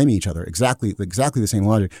severed. We're blaming each other. Exactly the same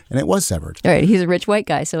logic. And it was severed. All right. He's a rich white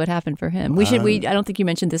guy, so it happened for him. I don't think you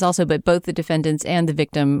mentioned this also, but both the defendants and the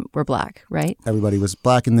victim were black, right? Everybody was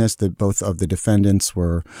black in this. Both of the defendants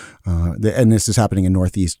were, and this is happening in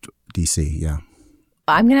Northeast DC. Yeah.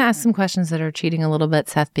 I'm going to ask some questions that are cheating a little bit,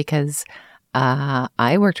 Seth, because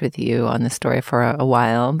I worked with you on this story for a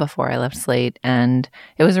while before I left Slate, and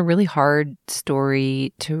it was a really hard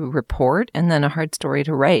story to report and then a hard story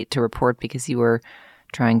to write, to report because you were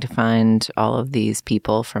trying to find all of these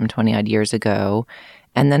people from 20-odd years ago,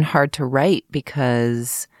 and then hard to write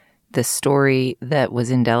because the story that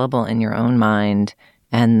was indelible in your own mind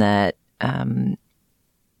and that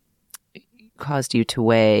caused you to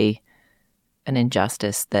weigh an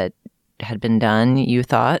injustice that had been done, you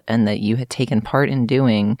thought, and that you had taken part in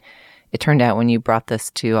doing. It turned out when you brought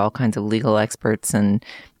this to all kinds of legal experts and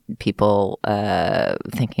people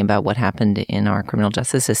thinking about what happened in our criminal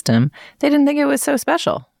justice system, they didn't think it was so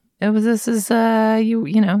special. You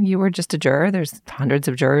were just a juror. There's hundreds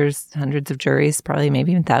of jurors, hundreds of juries, probably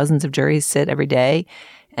maybe even thousands of juries sit every day.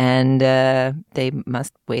 And they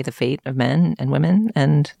must weigh the fate of men and women,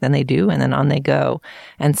 and then they do, and then on they go.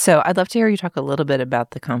 And so I'd love to hear you talk a little bit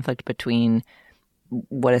about the conflict between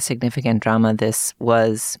what a significant drama this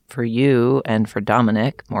was for you and for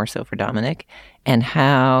Dominic, more so for Dominic, and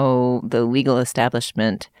how the legal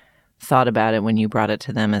establishment thought about it when you brought it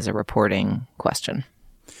to them as a reporting question.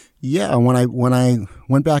 Yeah, when I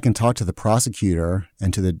went back and talked to the prosecutor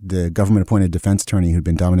and to the government-appointed defense attorney who'd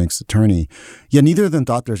been Dominic's attorney, neither of them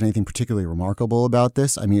thought there's anything particularly remarkable about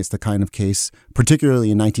this. I mean, it's the kind of case,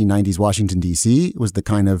 particularly in 1990s Washington, D.C., it was the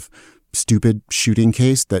kind of stupid shooting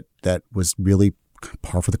case that was really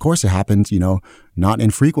par for the course. It happened, not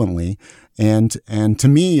infrequently. And to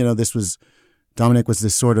me, Dominic was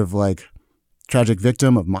this sort of like tragic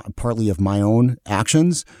victim partly of my own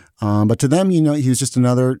actions. But to them, he was just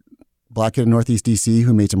another black kid in Northeast DC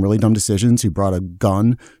who made some really dumb decisions, who brought a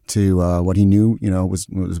gun to what he knew, was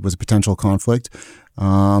a potential conflict.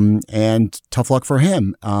 And tough luck for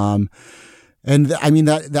him. And I mean,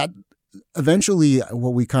 that eventually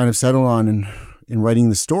what we kind of settled on in writing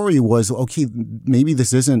the story was, okay, maybe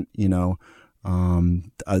this isn't, the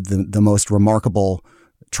most remarkable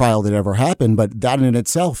trial that ever happened, but that in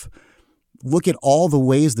itself, look at all the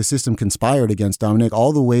ways the system conspired against Dominic,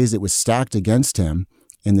 all the ways it was stacked against him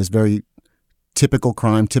in this very typical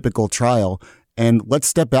crime, typical trial. And let's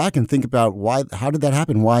step back and think about how did that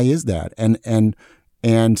happen? Why is that? And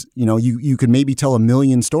you could maybe tell a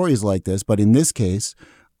million stories like this, but in this case,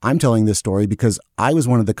 I'm telling this story because I was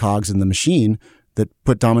one of the cogs in the machine that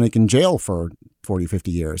put Dominic in jail for 40,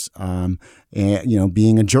 50 years, and,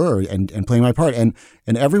 being a juror and playing my part. And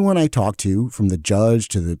everyone I talked to, from the judge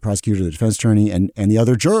to the prosecutor to the defense attorney and the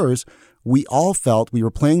other jurors, we all felt we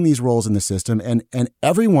were playing these roles in the system, and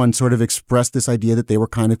everyone sort of expressed this idea that they were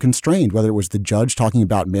kind of constrained, whether it was the judge talking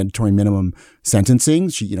about mandatory minimum sentencing.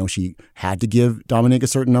 She had to give Dominic a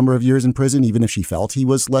certain number of years in prison, even if she felt he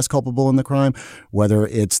was less culpable in the crime, whether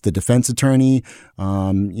it's the defense attorney,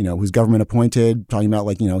 who's government appointed, talking about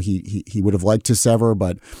he would have liked to sever,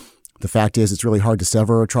 but the fact is, it's really hard to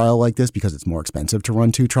sever a trial like this because it's more expensive to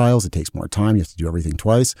run two trials. It takes more time. You have to do everything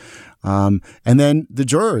twice. And then the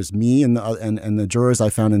jurors, me and the jurors I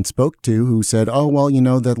found and spoke to, who said, "Oh, well,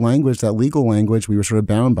 that language, that legal language, we were sort of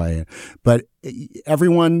bound by it." But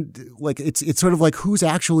everyone, it's sort of like, who's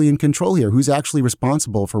actually in control here? Who's actually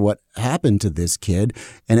responsible for what happened to this kid?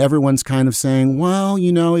 And everyone's kind of saying, "Well,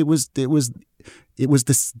 it was the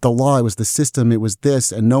law, it was the system, it was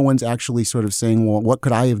this," and no one's actually sort of saying, well, what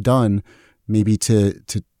could I have done maybe to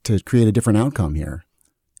create a different outcome here?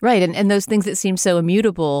 Right, and those things that seemed so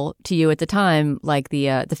immutable to you at the time, like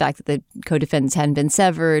the fact that the co-defendants hadn't been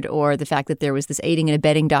severed, or the fact that there was this aiding and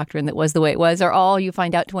abetting doctrine that was the way it was, are all, you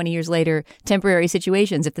find out 20 years later, temporary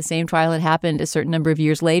situations. If the same trial had happened a certain number of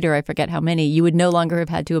years later, I forget how many, you would no longer have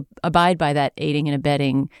had to abide by that aiding and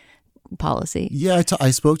abetting policy. Yeah,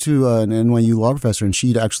 I spoke to an NYU law professor, and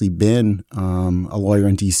she'd actually been a lawyer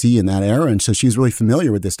in D.C. in that era, and so she was really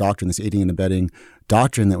familiar with this doctrine, this aiding and abetting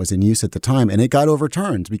doctrine that was in use at the time, and it got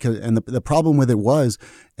overturned and the problem with it was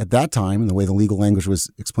at that time, and the way the legal language was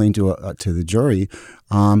explained to the jury,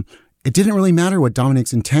 it didn't really matter what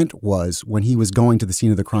Dominic's intent was when he was going to the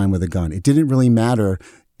scene of the crime with a gun. It didn't really matter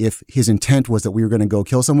if his intent was that we were going to go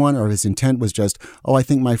kill someone, or his intent was just, oh, I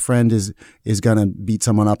think my friend is going to beat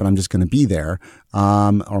someone up and I'm just going to be there.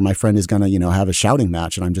 Or my friend is going to, have a shouting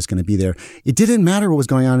match and I'm just going to be there. It didn't matter what was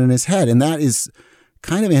going on in his head. And that is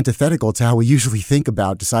kind of antithetical to how we usually think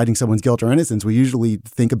about deciding someone's guilt or innocence. We usually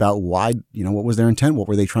think about why, what was their intent? What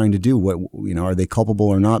were they trying to do? What, are they culpable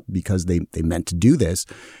or not because they meant to do this?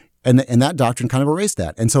 And that doctrine kind of erased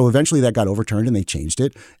that. And so eventually that got overturned and they changed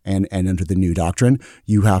it. And under the new doctrine,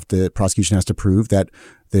 prosecution has to prove that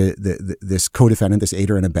this co-defendant, this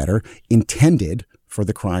aider and abetter, intended for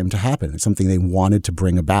the crime to happen. It's something they wanted to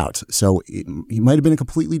bring about. So it might have been a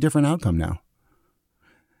completely different outcome now.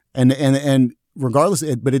 And regardless,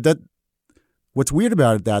 what's weird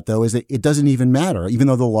about that, though, is that it doesn't even matter. Even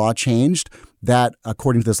though the law changed, that,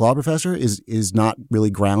 according to this law professor, is not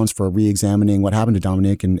really grounds for re-examining what happened to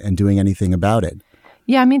Dominic and doing anything about it.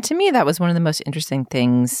 Yeah, I mean, to me, that was one of the most interesting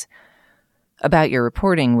things about your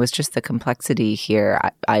reporting was just the complexity here.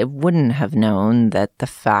 I wouldn't have known that the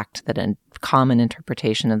fact that a common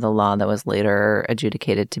interpretation of the law that was later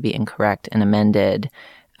adjudicated to be incorrect and amended,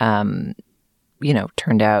 turned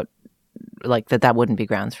out like that wouldn't be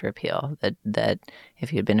grounds for appeal, that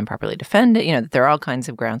if you had been improperly defended, that there are all kinds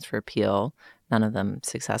of grounds for appeal, none of them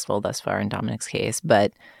successful thus far in Dominic's case,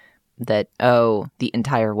 but that, the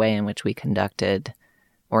entire way in which we conducted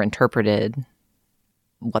or interpreted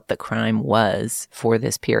what the crime was for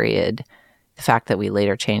this period, the fact that we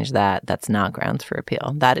later changed that's not grounds for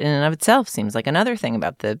appeal. That in and of itself seems like another thing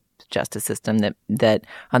about the justice system that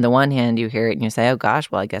on the one hand you hear it and you say, oh gosh,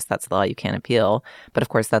 well, I guess that's the law, you can't appeal. But of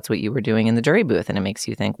course, that's what you were doing in the jury booth. And it makes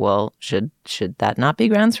you think, well, should that not be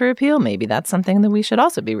grounds for appeal? Maybe that's something that we should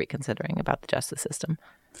also be reconsidering about the justice system.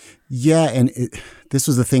 Yeah, and this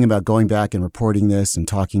was the thing about going back and reporting this and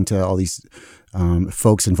talking to all these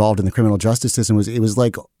folks involved in the criminal justice system. It was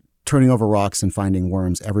like turning over rocks and finding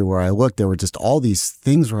worms everywhere I looked. There were just all these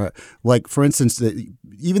things where, like, for instance,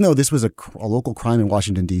 even though this was a local crime in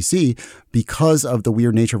Washington, D.C., because of the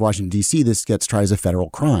weird nature of Washington, D.C., this gets tried as a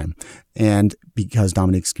federal crime. And because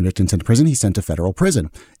Dominic's convicted and sent to prison, he's sent to federal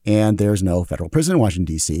prison. And there's no federal prison in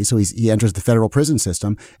Washington, D.C., so he enters the federal prison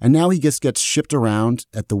system. And now he gets shipped around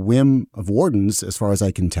at the whim of wardens, as far as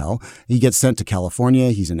I can tell. He gets sent to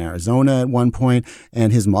California. He's in Arizona at one point.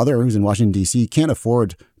 And his mother, who's in Washington, D.C., can't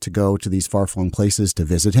afford to go to these far-flung places to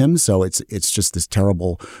visit him. So it's just this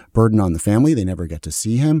terrible burden on the family. They never get to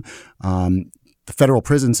see him. The federal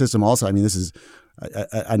prison system also, I mean, this is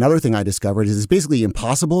another thing I discovered, is it's basically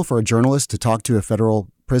impossible for a journalist to talk to a federal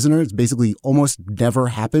prisoner. It's basically almost never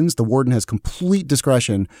happens. The warden has complete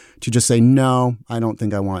discretion to just say, no, I don't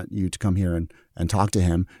think I want you to come here and talk to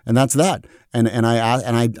him. And that's that. And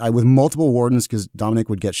I with multiple wardens, because Dominic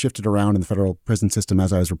would get shifted around in the federal prison system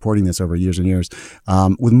as I was reporting this over years and years,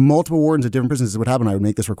 with multiple wardens at different prisons, this would happen. I would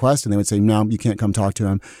make this request and they would say, no, you can't come talk to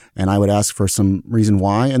him. And I would ask for some reason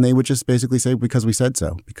why. And they would just basically say, because we said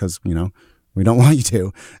so, because, we don't want you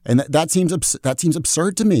to. And that seems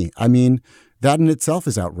absurd to me. I mean, that in itself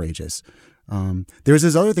is outrageous. There's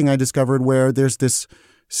this other thing I discovered where there's this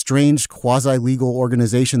strange quasi-legal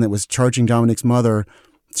organization that was charging Dominic's mother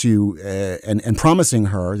and promising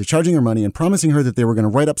her, they're charging her money and promising her that they were going to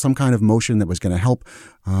write up some kind of motion that was going to help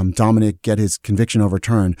Dominic get his conviction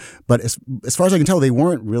overturned. But as far as I can tell, they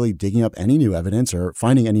weren't really digging up any new evidence or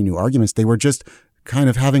finding any new arguments. They were just kind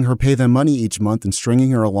of having her pay them money each month and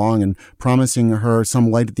stringing her along and promising her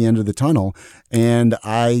some light at the end of the tunnel. And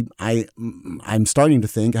I'm starting to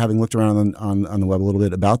think, having looked around on the web a little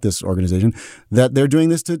bit about this organization, that they're doing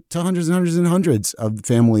this to hundreds and hundreds and hundreds of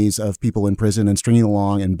families of people in prison and stringing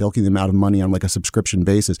along and bilking them out of money on like a subscription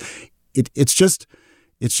basis. It's just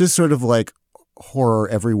sort of like horror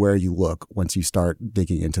everywhere you look once you start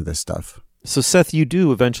digging into this stuff. So Seth, you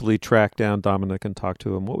do eventually track down Dominic and talk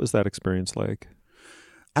to him. What was that experience like?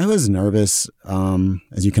 I was nervous,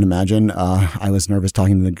 as you can imagine. I was nervous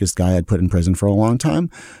talking to this guy I'd put in prison for a long time.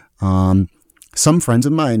 Some friends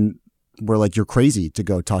of mine were like, you're crazy to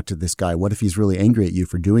go talk to this guy. What if he's really angry at you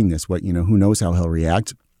for doing this? Who knows how he'll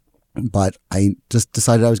react? But I just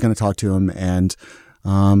decided I was going to talk to him. And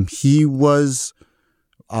he was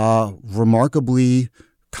remarkably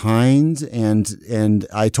kind, and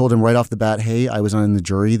I told him right off the bat, hey, I was on the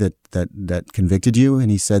jury that convicted you, and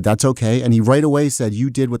he said, that's okay. And he right away said, you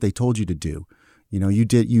did what they told you to do.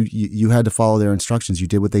 You had to follow their instructions. You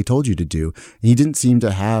did what they told you to do. And he didn't seem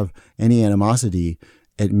to have any animosity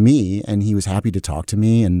at me, and he was happy to talk to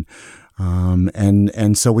me. And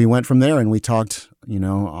so we went from there, and we talked,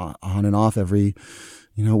 on and off every,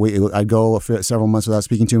 I'd go several months without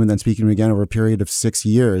speaking to him, and then speaking to him again over a period of 6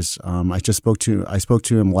 years. I spoke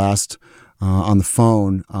to him last on the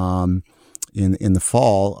phone in the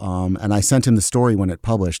fall, and I sent him the story when it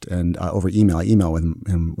published, and over email. I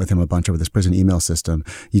emailed with him a bunch over this prison email system.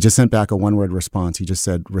 He just sent back a one-word response. He just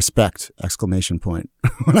said "respect!"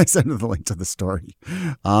 when I sent him the link to the story.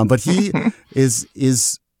 But he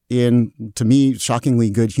is in, to me, shockingly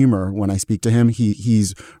good humor when I speak to him.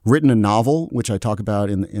 He's written a novel, which I talk about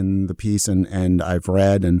in the piece, and I've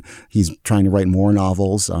read, and he's trying to write more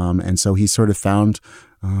novels. And so he's sort of found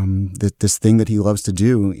this thing that he loves to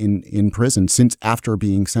do in prison since after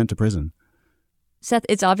being sent to prison. Seth,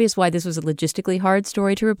 it's obvious why this was a logistically hard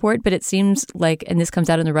story to report, but it seems like, and this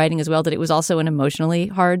comes out in the writing as well, that it was also an emotionally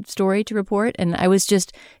hard story to report. And I was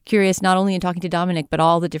just curious, not only in talking to Dominic, but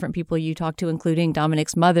all the different people you talked to, including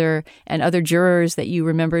Dominic's mother and other jurors that you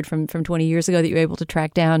remembered from 20 years ago that you were able to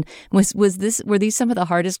track down. Were these some of the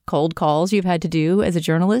hardest cold calls you've had to do as a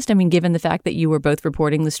journalist? I mean, given the fact that you were both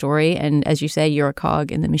reporting the story and, as you say, you're a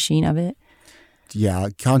cog in the machine of it. Yeah,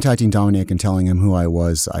 contacting Dominic and telling him who I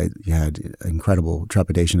was, I had incredible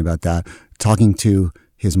trepidation about that. Talking to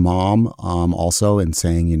his mom also and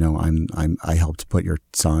saying, I helped put your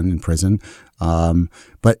son in prison.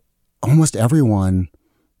 But almost everyone,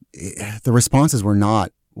 the responses were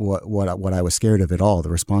not what I was scared of at all. The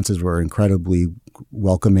responses were incredibly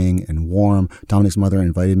welcoming and warm. Dominic's mother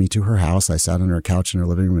invited me to her house. I sat on her couch in her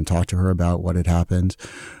living room and talked to her about what had happened.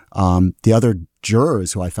 The other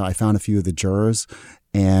jurors who I found a few of the jurors,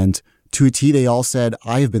 and to a T, they all said,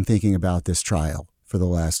 I have been thinking about this trial for the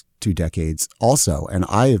last 2 decades also, and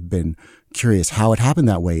I have been curious how it happened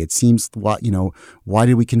that way. It seems, why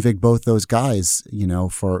did we convict both those guys,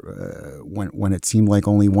 for when it seemed like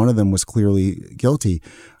only one of them was clearly guilty.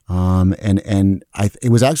 It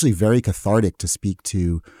was actually very cathartic to speak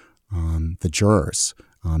to the jurors,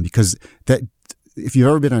 because that, if you've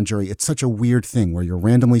ever been on jury, it's such a weird thing where you're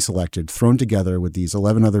randomly selected, thrown together with these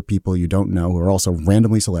 11 other people you don't know who are also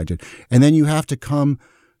randomly selected. And then you have to come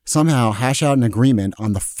somehow hash out an agreement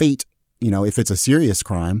on the fate, if it's a serious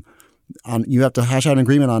crime, you have to hash out an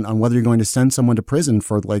agreement on whether you're going to send someone to prison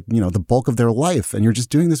for the bulk of their life. And you're just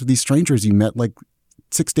doing this with these strangers you met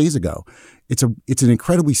 6 days ago. It's an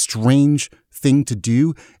incredibly strange thing to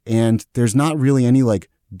do. And there's not really any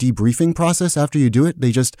debriefing process after you do it.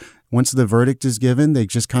 They just, once the verdict is given, they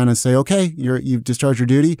just kind of say, okay, you've discharged your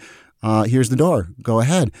duty. Here's the door. Go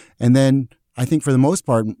ahead. And then I think for the most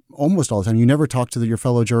part, almost all the time, you never talk to your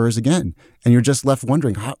fellow jurors again. And you're just left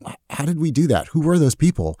wondering, how did we do that? Who were those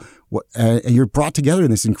people? And you're brought together in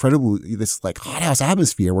this hothouse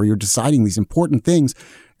atmosphere where you're deciding these important things,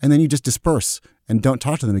 and then you just disperse and don't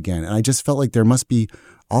talk to them again. And I just felt like there must be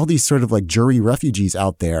all these sort of jury refugees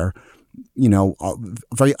out there,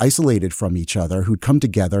 very isolated from each other, who'd come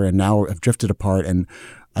together and now have drifted apart. And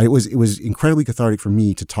it was incredibly cathartic for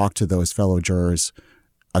me to talk to those fellow jurors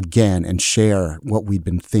again and share what we'd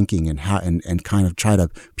been thinking and how, and kind of try to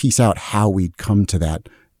piece out how we'd come to that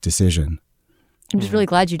decision. I'm just really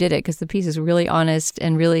glad you did it, because the piece is really honest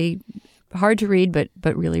and really hard to read, but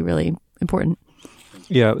really, really important.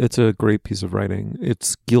 Yeah, it's a great piece of writing.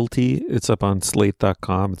 It's Guilty. It's up on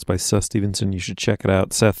slate.com. It's by Seth Stevenson. You should check it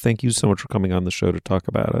out. Seth, thank you so much for coming on the show to talk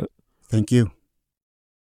about it. Thank you.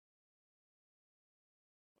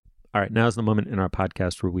 All right, now's the moment in our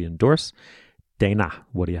podcast where we endorse. Dana,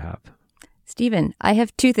 what do you have? Stephen, I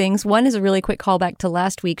have 2 things. One is a really quick callback to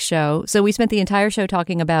last week's show. So we spent the entire show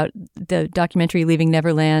talking about the documentary Leaving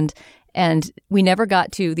Neverland, and we never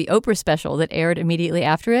got to the Oprah special that aired immediately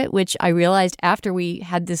after it, which I realized after we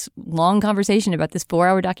had this long conversation about this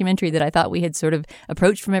 4-hour documentary that I thought we had sort of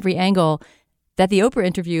approached from every angle, that the Oprah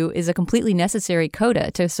interview is a completely necessary coda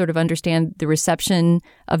to sort of understand the reception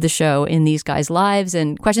of the show in these guys' lives.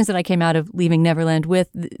 And questions that I came out of Leaving Neverland with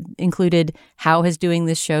included, how has doing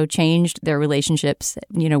this show changed their relationships,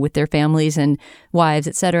 with their families and wives,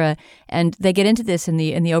 et cetera. And they get into this in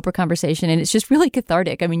the Oprah conversation, and it's just really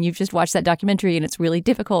cathartic. I mean, you've just watched that documentary and it's really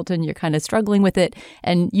difficult and you're kind of struggling with it,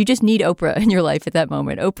 and you just need Oprah in your life at that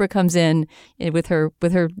moment. Oprah comes in with her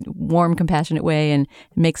warm, compassionate way and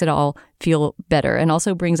makes it all feel better, and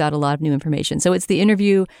also brings out a lot of new information. So it's the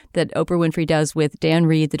interview that Oprah Winfrey does with Dan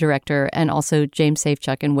Reed, the director, and also James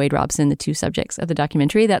Safechuck and Wade Robson, the 2 subjects of the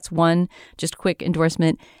documentary. That's one just quick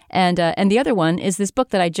endorsement. And the other one is this book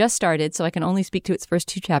that I just started, so I can only speak to its first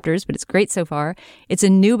 2 chapters, but it's great so far. It's a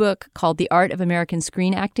new book called The Art of American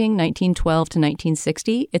Screen Acting, 1912 to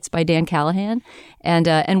 1960. It's by Dan Callahan.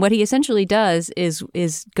 And what he essentially does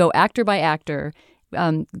is go actor by actor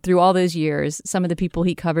through all those years. Some of the people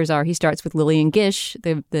he covers he starts with Lillian Gish,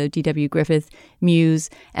 the D.W. Griffith muse,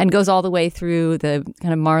 and goes all the way through the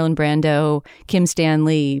kind of Marlon Brando, Kim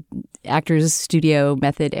Stanley, Actors Studio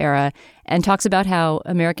method era, and talks about how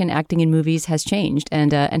American acting in movies has changed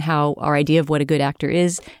and how our idea of what a good actor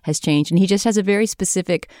has changed. And he just has a very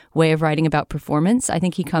specific way of writing about performance. I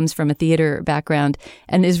think he comes from a theater background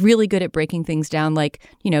and is really good at breaking things down, like,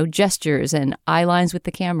 gestures and eye lines with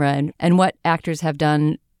the camera and what actors have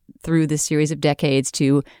done through this series of decades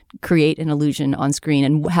to create an illusion on screen,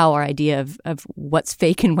 and how our idea of what's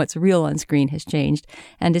fake and what's real on screen has changed.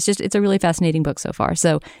 And it's a really fascinating book so far.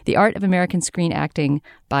 So The Art of American Screen Acting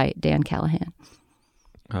by Dan Callahan.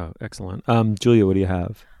 Oh, excellent. Julia, what do you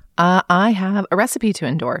have? I have a recipe to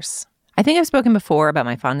endorse. I think I've spoken before about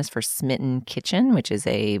my fondness for Smitten Kitchen, which is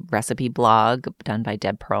a recipe blog done by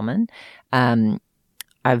Deb Perlman.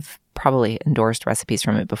 I've probably endorsed recipes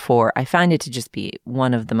from it before. I find it to just be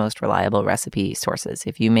one of the most reliable recipe sources.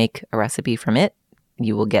 If you make a recipe from it,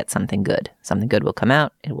 you will get something good. Something good will come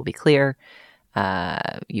out. It will be clear.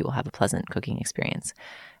 You will have a pleasant cooking experience.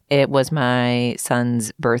 It was my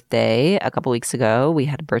son's birthday a couple weeks ago. We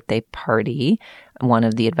had a birthday party. One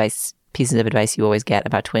of the pieces of advice you always get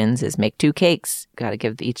about twins is make 2 cakes. Got to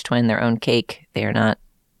give each twin their own cake.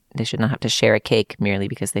 They should not have to share a cake merely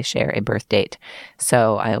because they share a birth date.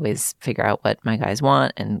 So I always figure out what my guys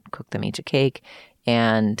want and cook them each a cake.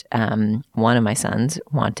 And one of my sons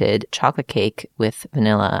wanted chocolate cake with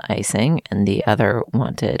vanilla icing, and the other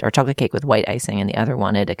or chocolate cake with white icing, and the other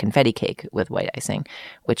wanted a confetti cake with white icing,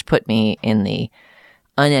 which put me in the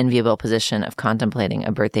unenviable position of contemplating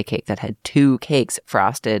a birthday cake that had 2 cakes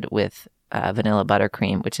frosted with vanilla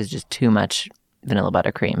buttercream, which is just too much vanilla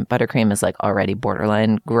buttercream. Buttercream is like already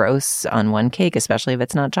borderline gross on one cake, especially if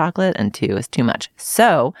it's not chocolate, and 2 is too much.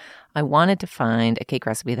 So I wanted to find a cake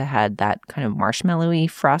recipe that had that kind of marshmallowy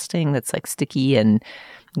frosting that's like sticky and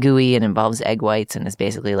gooey and involves egg whites and is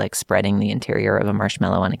basically like spreading the interior of a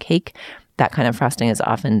marshmallow on a cake. That kind of frosting is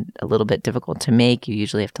often a little bit difficult to make. You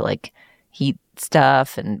usually have to like heat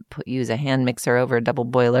stuff and use a hand mixer over a double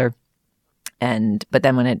boiler. But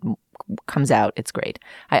then when it comes out, it's great.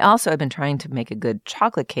 I also have been trying to make a good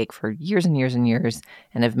chocolate cake for years and years and years,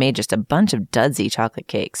 and have made just a bunch of dudsy chocolate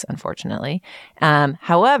cakes, unfortunately.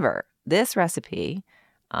 However, this recipe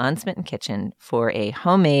on Smitten Kitchen for a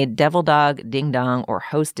homemade Devil Dog, Ding Dong, or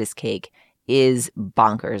Hostess cake is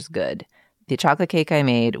bonkers good. The chocolate cake I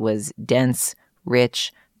made was dense,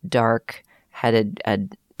 rich, dark, had a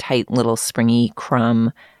tight little springy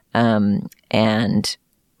crumb, and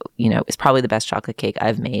it's probably the best chocolate cake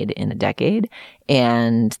I've made in a decade.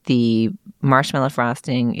 And the marshmallow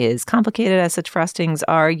frosting is complicated, as such frostings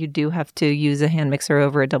are. You do have to use a hand mixer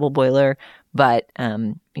over a double boiler, but,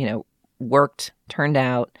 worked, turned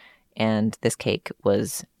out, and this cake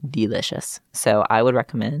was delicious. So I would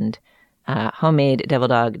recommend homemade Devil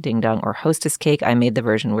Dog, Ding Dong, or Hostess cake. I made the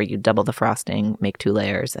version where you double the frosting, make 2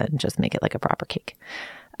 layers, and just make it like a proper cake.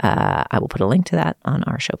 I will put a link to that on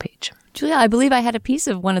our show page. Julia, I believe I had a piece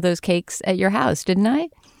of one of those cakes at your house, didn't I?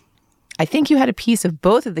 I think you had a piece of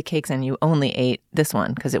both of the cakes, and you only ate this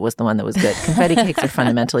one because it was the one that was good. Confetti cakes are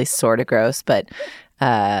fundamentally sort of gross, but,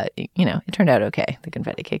 it turned out okay, the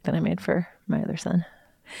confetti cake that I made for my other son.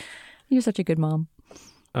 You're such a good mom.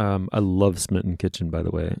 I love Smitten Kitchen, by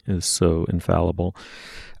the way. It is so infallible.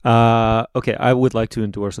 Okay, I would like to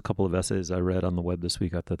endorse a couple of essays I read on the web this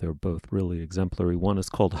week. I thought they were both really exemplary. One is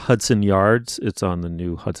called Hudson Yards. It's on the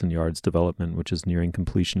new Hudson Yards development, which is nearing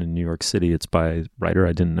completion in New York City. It's by a writer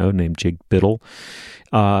I didn't know named Jake Biddle.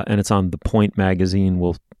 And it's on The Point magazine.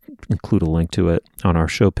 We'll include a link to it on our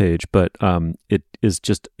show page. But it is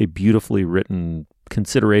just a beautifully written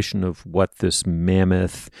consideration of what this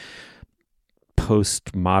mammoth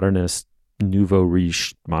postmodernist nouveau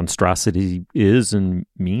riche monstrosity is and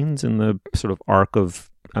means in the sort of arc of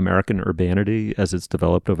American urbanity as it's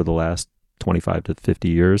developed over the last 25 to 50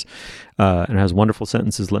 years. And it has wonderful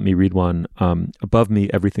sentences. Let me read one. Above me,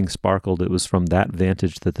 everything sparkled. It was from that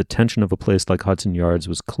vantage that the tension of a place like Hudson Yards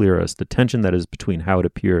was clearest, the tension that is between how it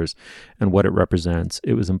appears and what it represents.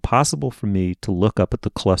 It was impossible for me to look up at the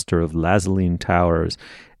cluster of lazarine towers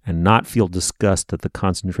and not feel disgust at the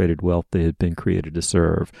concentrated wealth they had been created to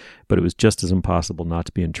serve. But it was just as impossible not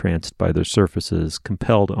to be entranced by their surfaces,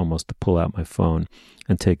 compelled almost to pull out my phone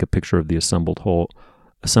and take a picture of the assembled whole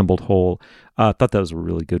assembled whole. I thought that was a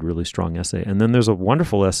really good, really strong essay. And then there's a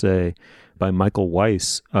wonderful essay by Michael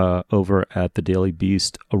Weiss over at the Daily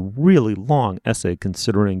Beast, a really long essay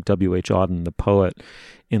considering W.H. Auden, the poet,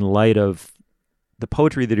 in light of the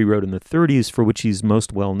poetry that he wrote in the 30s, for which he's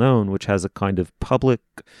most well known, which has a kind of public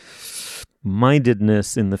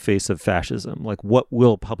mindedness in the face of fascism. Like, what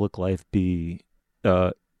will public life be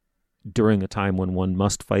during a time when one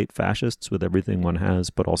must fight fascists with everything one has,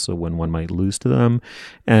 but also when one might lose to them?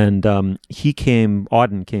 And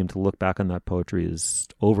Auden came to look back on that poetry as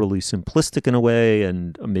overly simplistic in a way,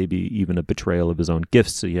 and maybe even a betrayal of his own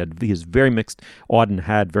gifts. So Auden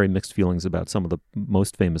had very mixed feelings about some of the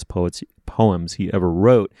most famous poems he ever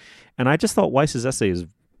wrote. And I just thought Weiss's essay is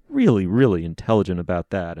really, really intelligent about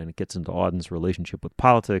that, and it gets into Auden's relationship with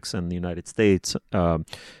politics and the United States,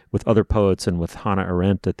 with other poets, and with Hannah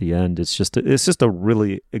Arendt at the end. It's just a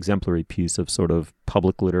really exemplary piece of sort of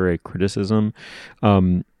public literary criticism,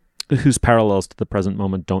 whose parallels to the present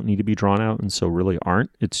moment don't need to be drawn out, and so really aren't.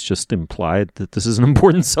 It's just implied that this is an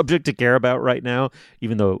important subject to care about right now,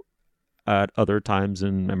 even though at other times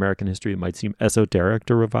in American history it might seem esoteric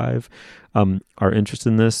to revive our interest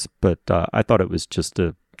in this. But I thought it was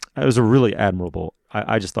a really admirable,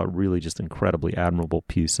 I just thought really just incredibly admirable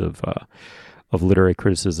piece of literary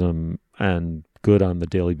criticism, and good on the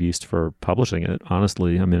Daily Beast for publishing it,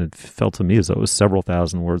 honestly. I mean, it felt to me as though it was several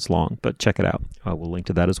thousand words long, but check it out. We'll link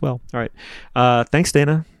to that as well. All right. Thanks,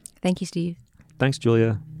 Dana. Thank you, Steve. Thanks,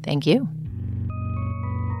 Julia. Thank you.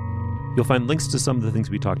 You'll find links to some of the things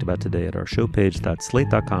we talked about today at our show page. That's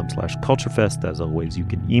slate.com/culturefest. As always, you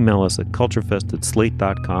can email us at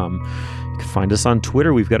culturefest@slate.com. You can find us on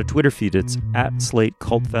Twitter. We've got a Twitter feed. It's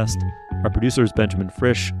 @SlateCultFest. Our producer is Benjamin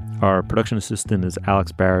Frisch. Our production assistant is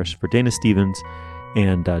Alex Barish. For Dana Stevens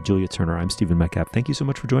and Julia Turner, I'm Stephen Metcalf. Thank you so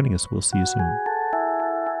much for joining us. We'll see you soon.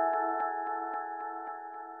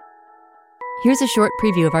 Here's a short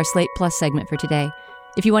preview of our Slate Plus segment for today.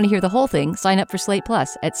 If you want to hear the whole thing, sign up for Slate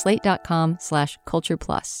Plus at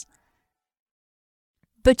slate.com/cultureplus.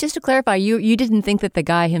 But just to clarify, you didn't think that the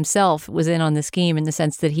guy himself was in on the scheme, in the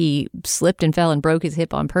sense that he slipped and fell and broke his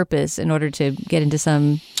hip on purpose in order to get into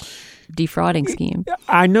some defrauding scheme.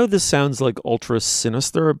 I know this sounds like ultra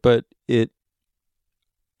sinister, but it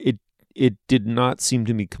did not seem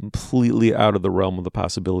to me completely out of the realm of the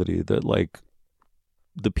possibility that, like,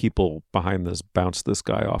 the people behind this bounced this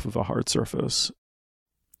guy off of a hard surface.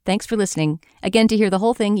 Thanks for listening. Again, to hear the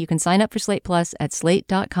whole thing, you can sign up for Slate Plus at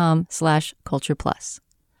slate.com/cultureplus.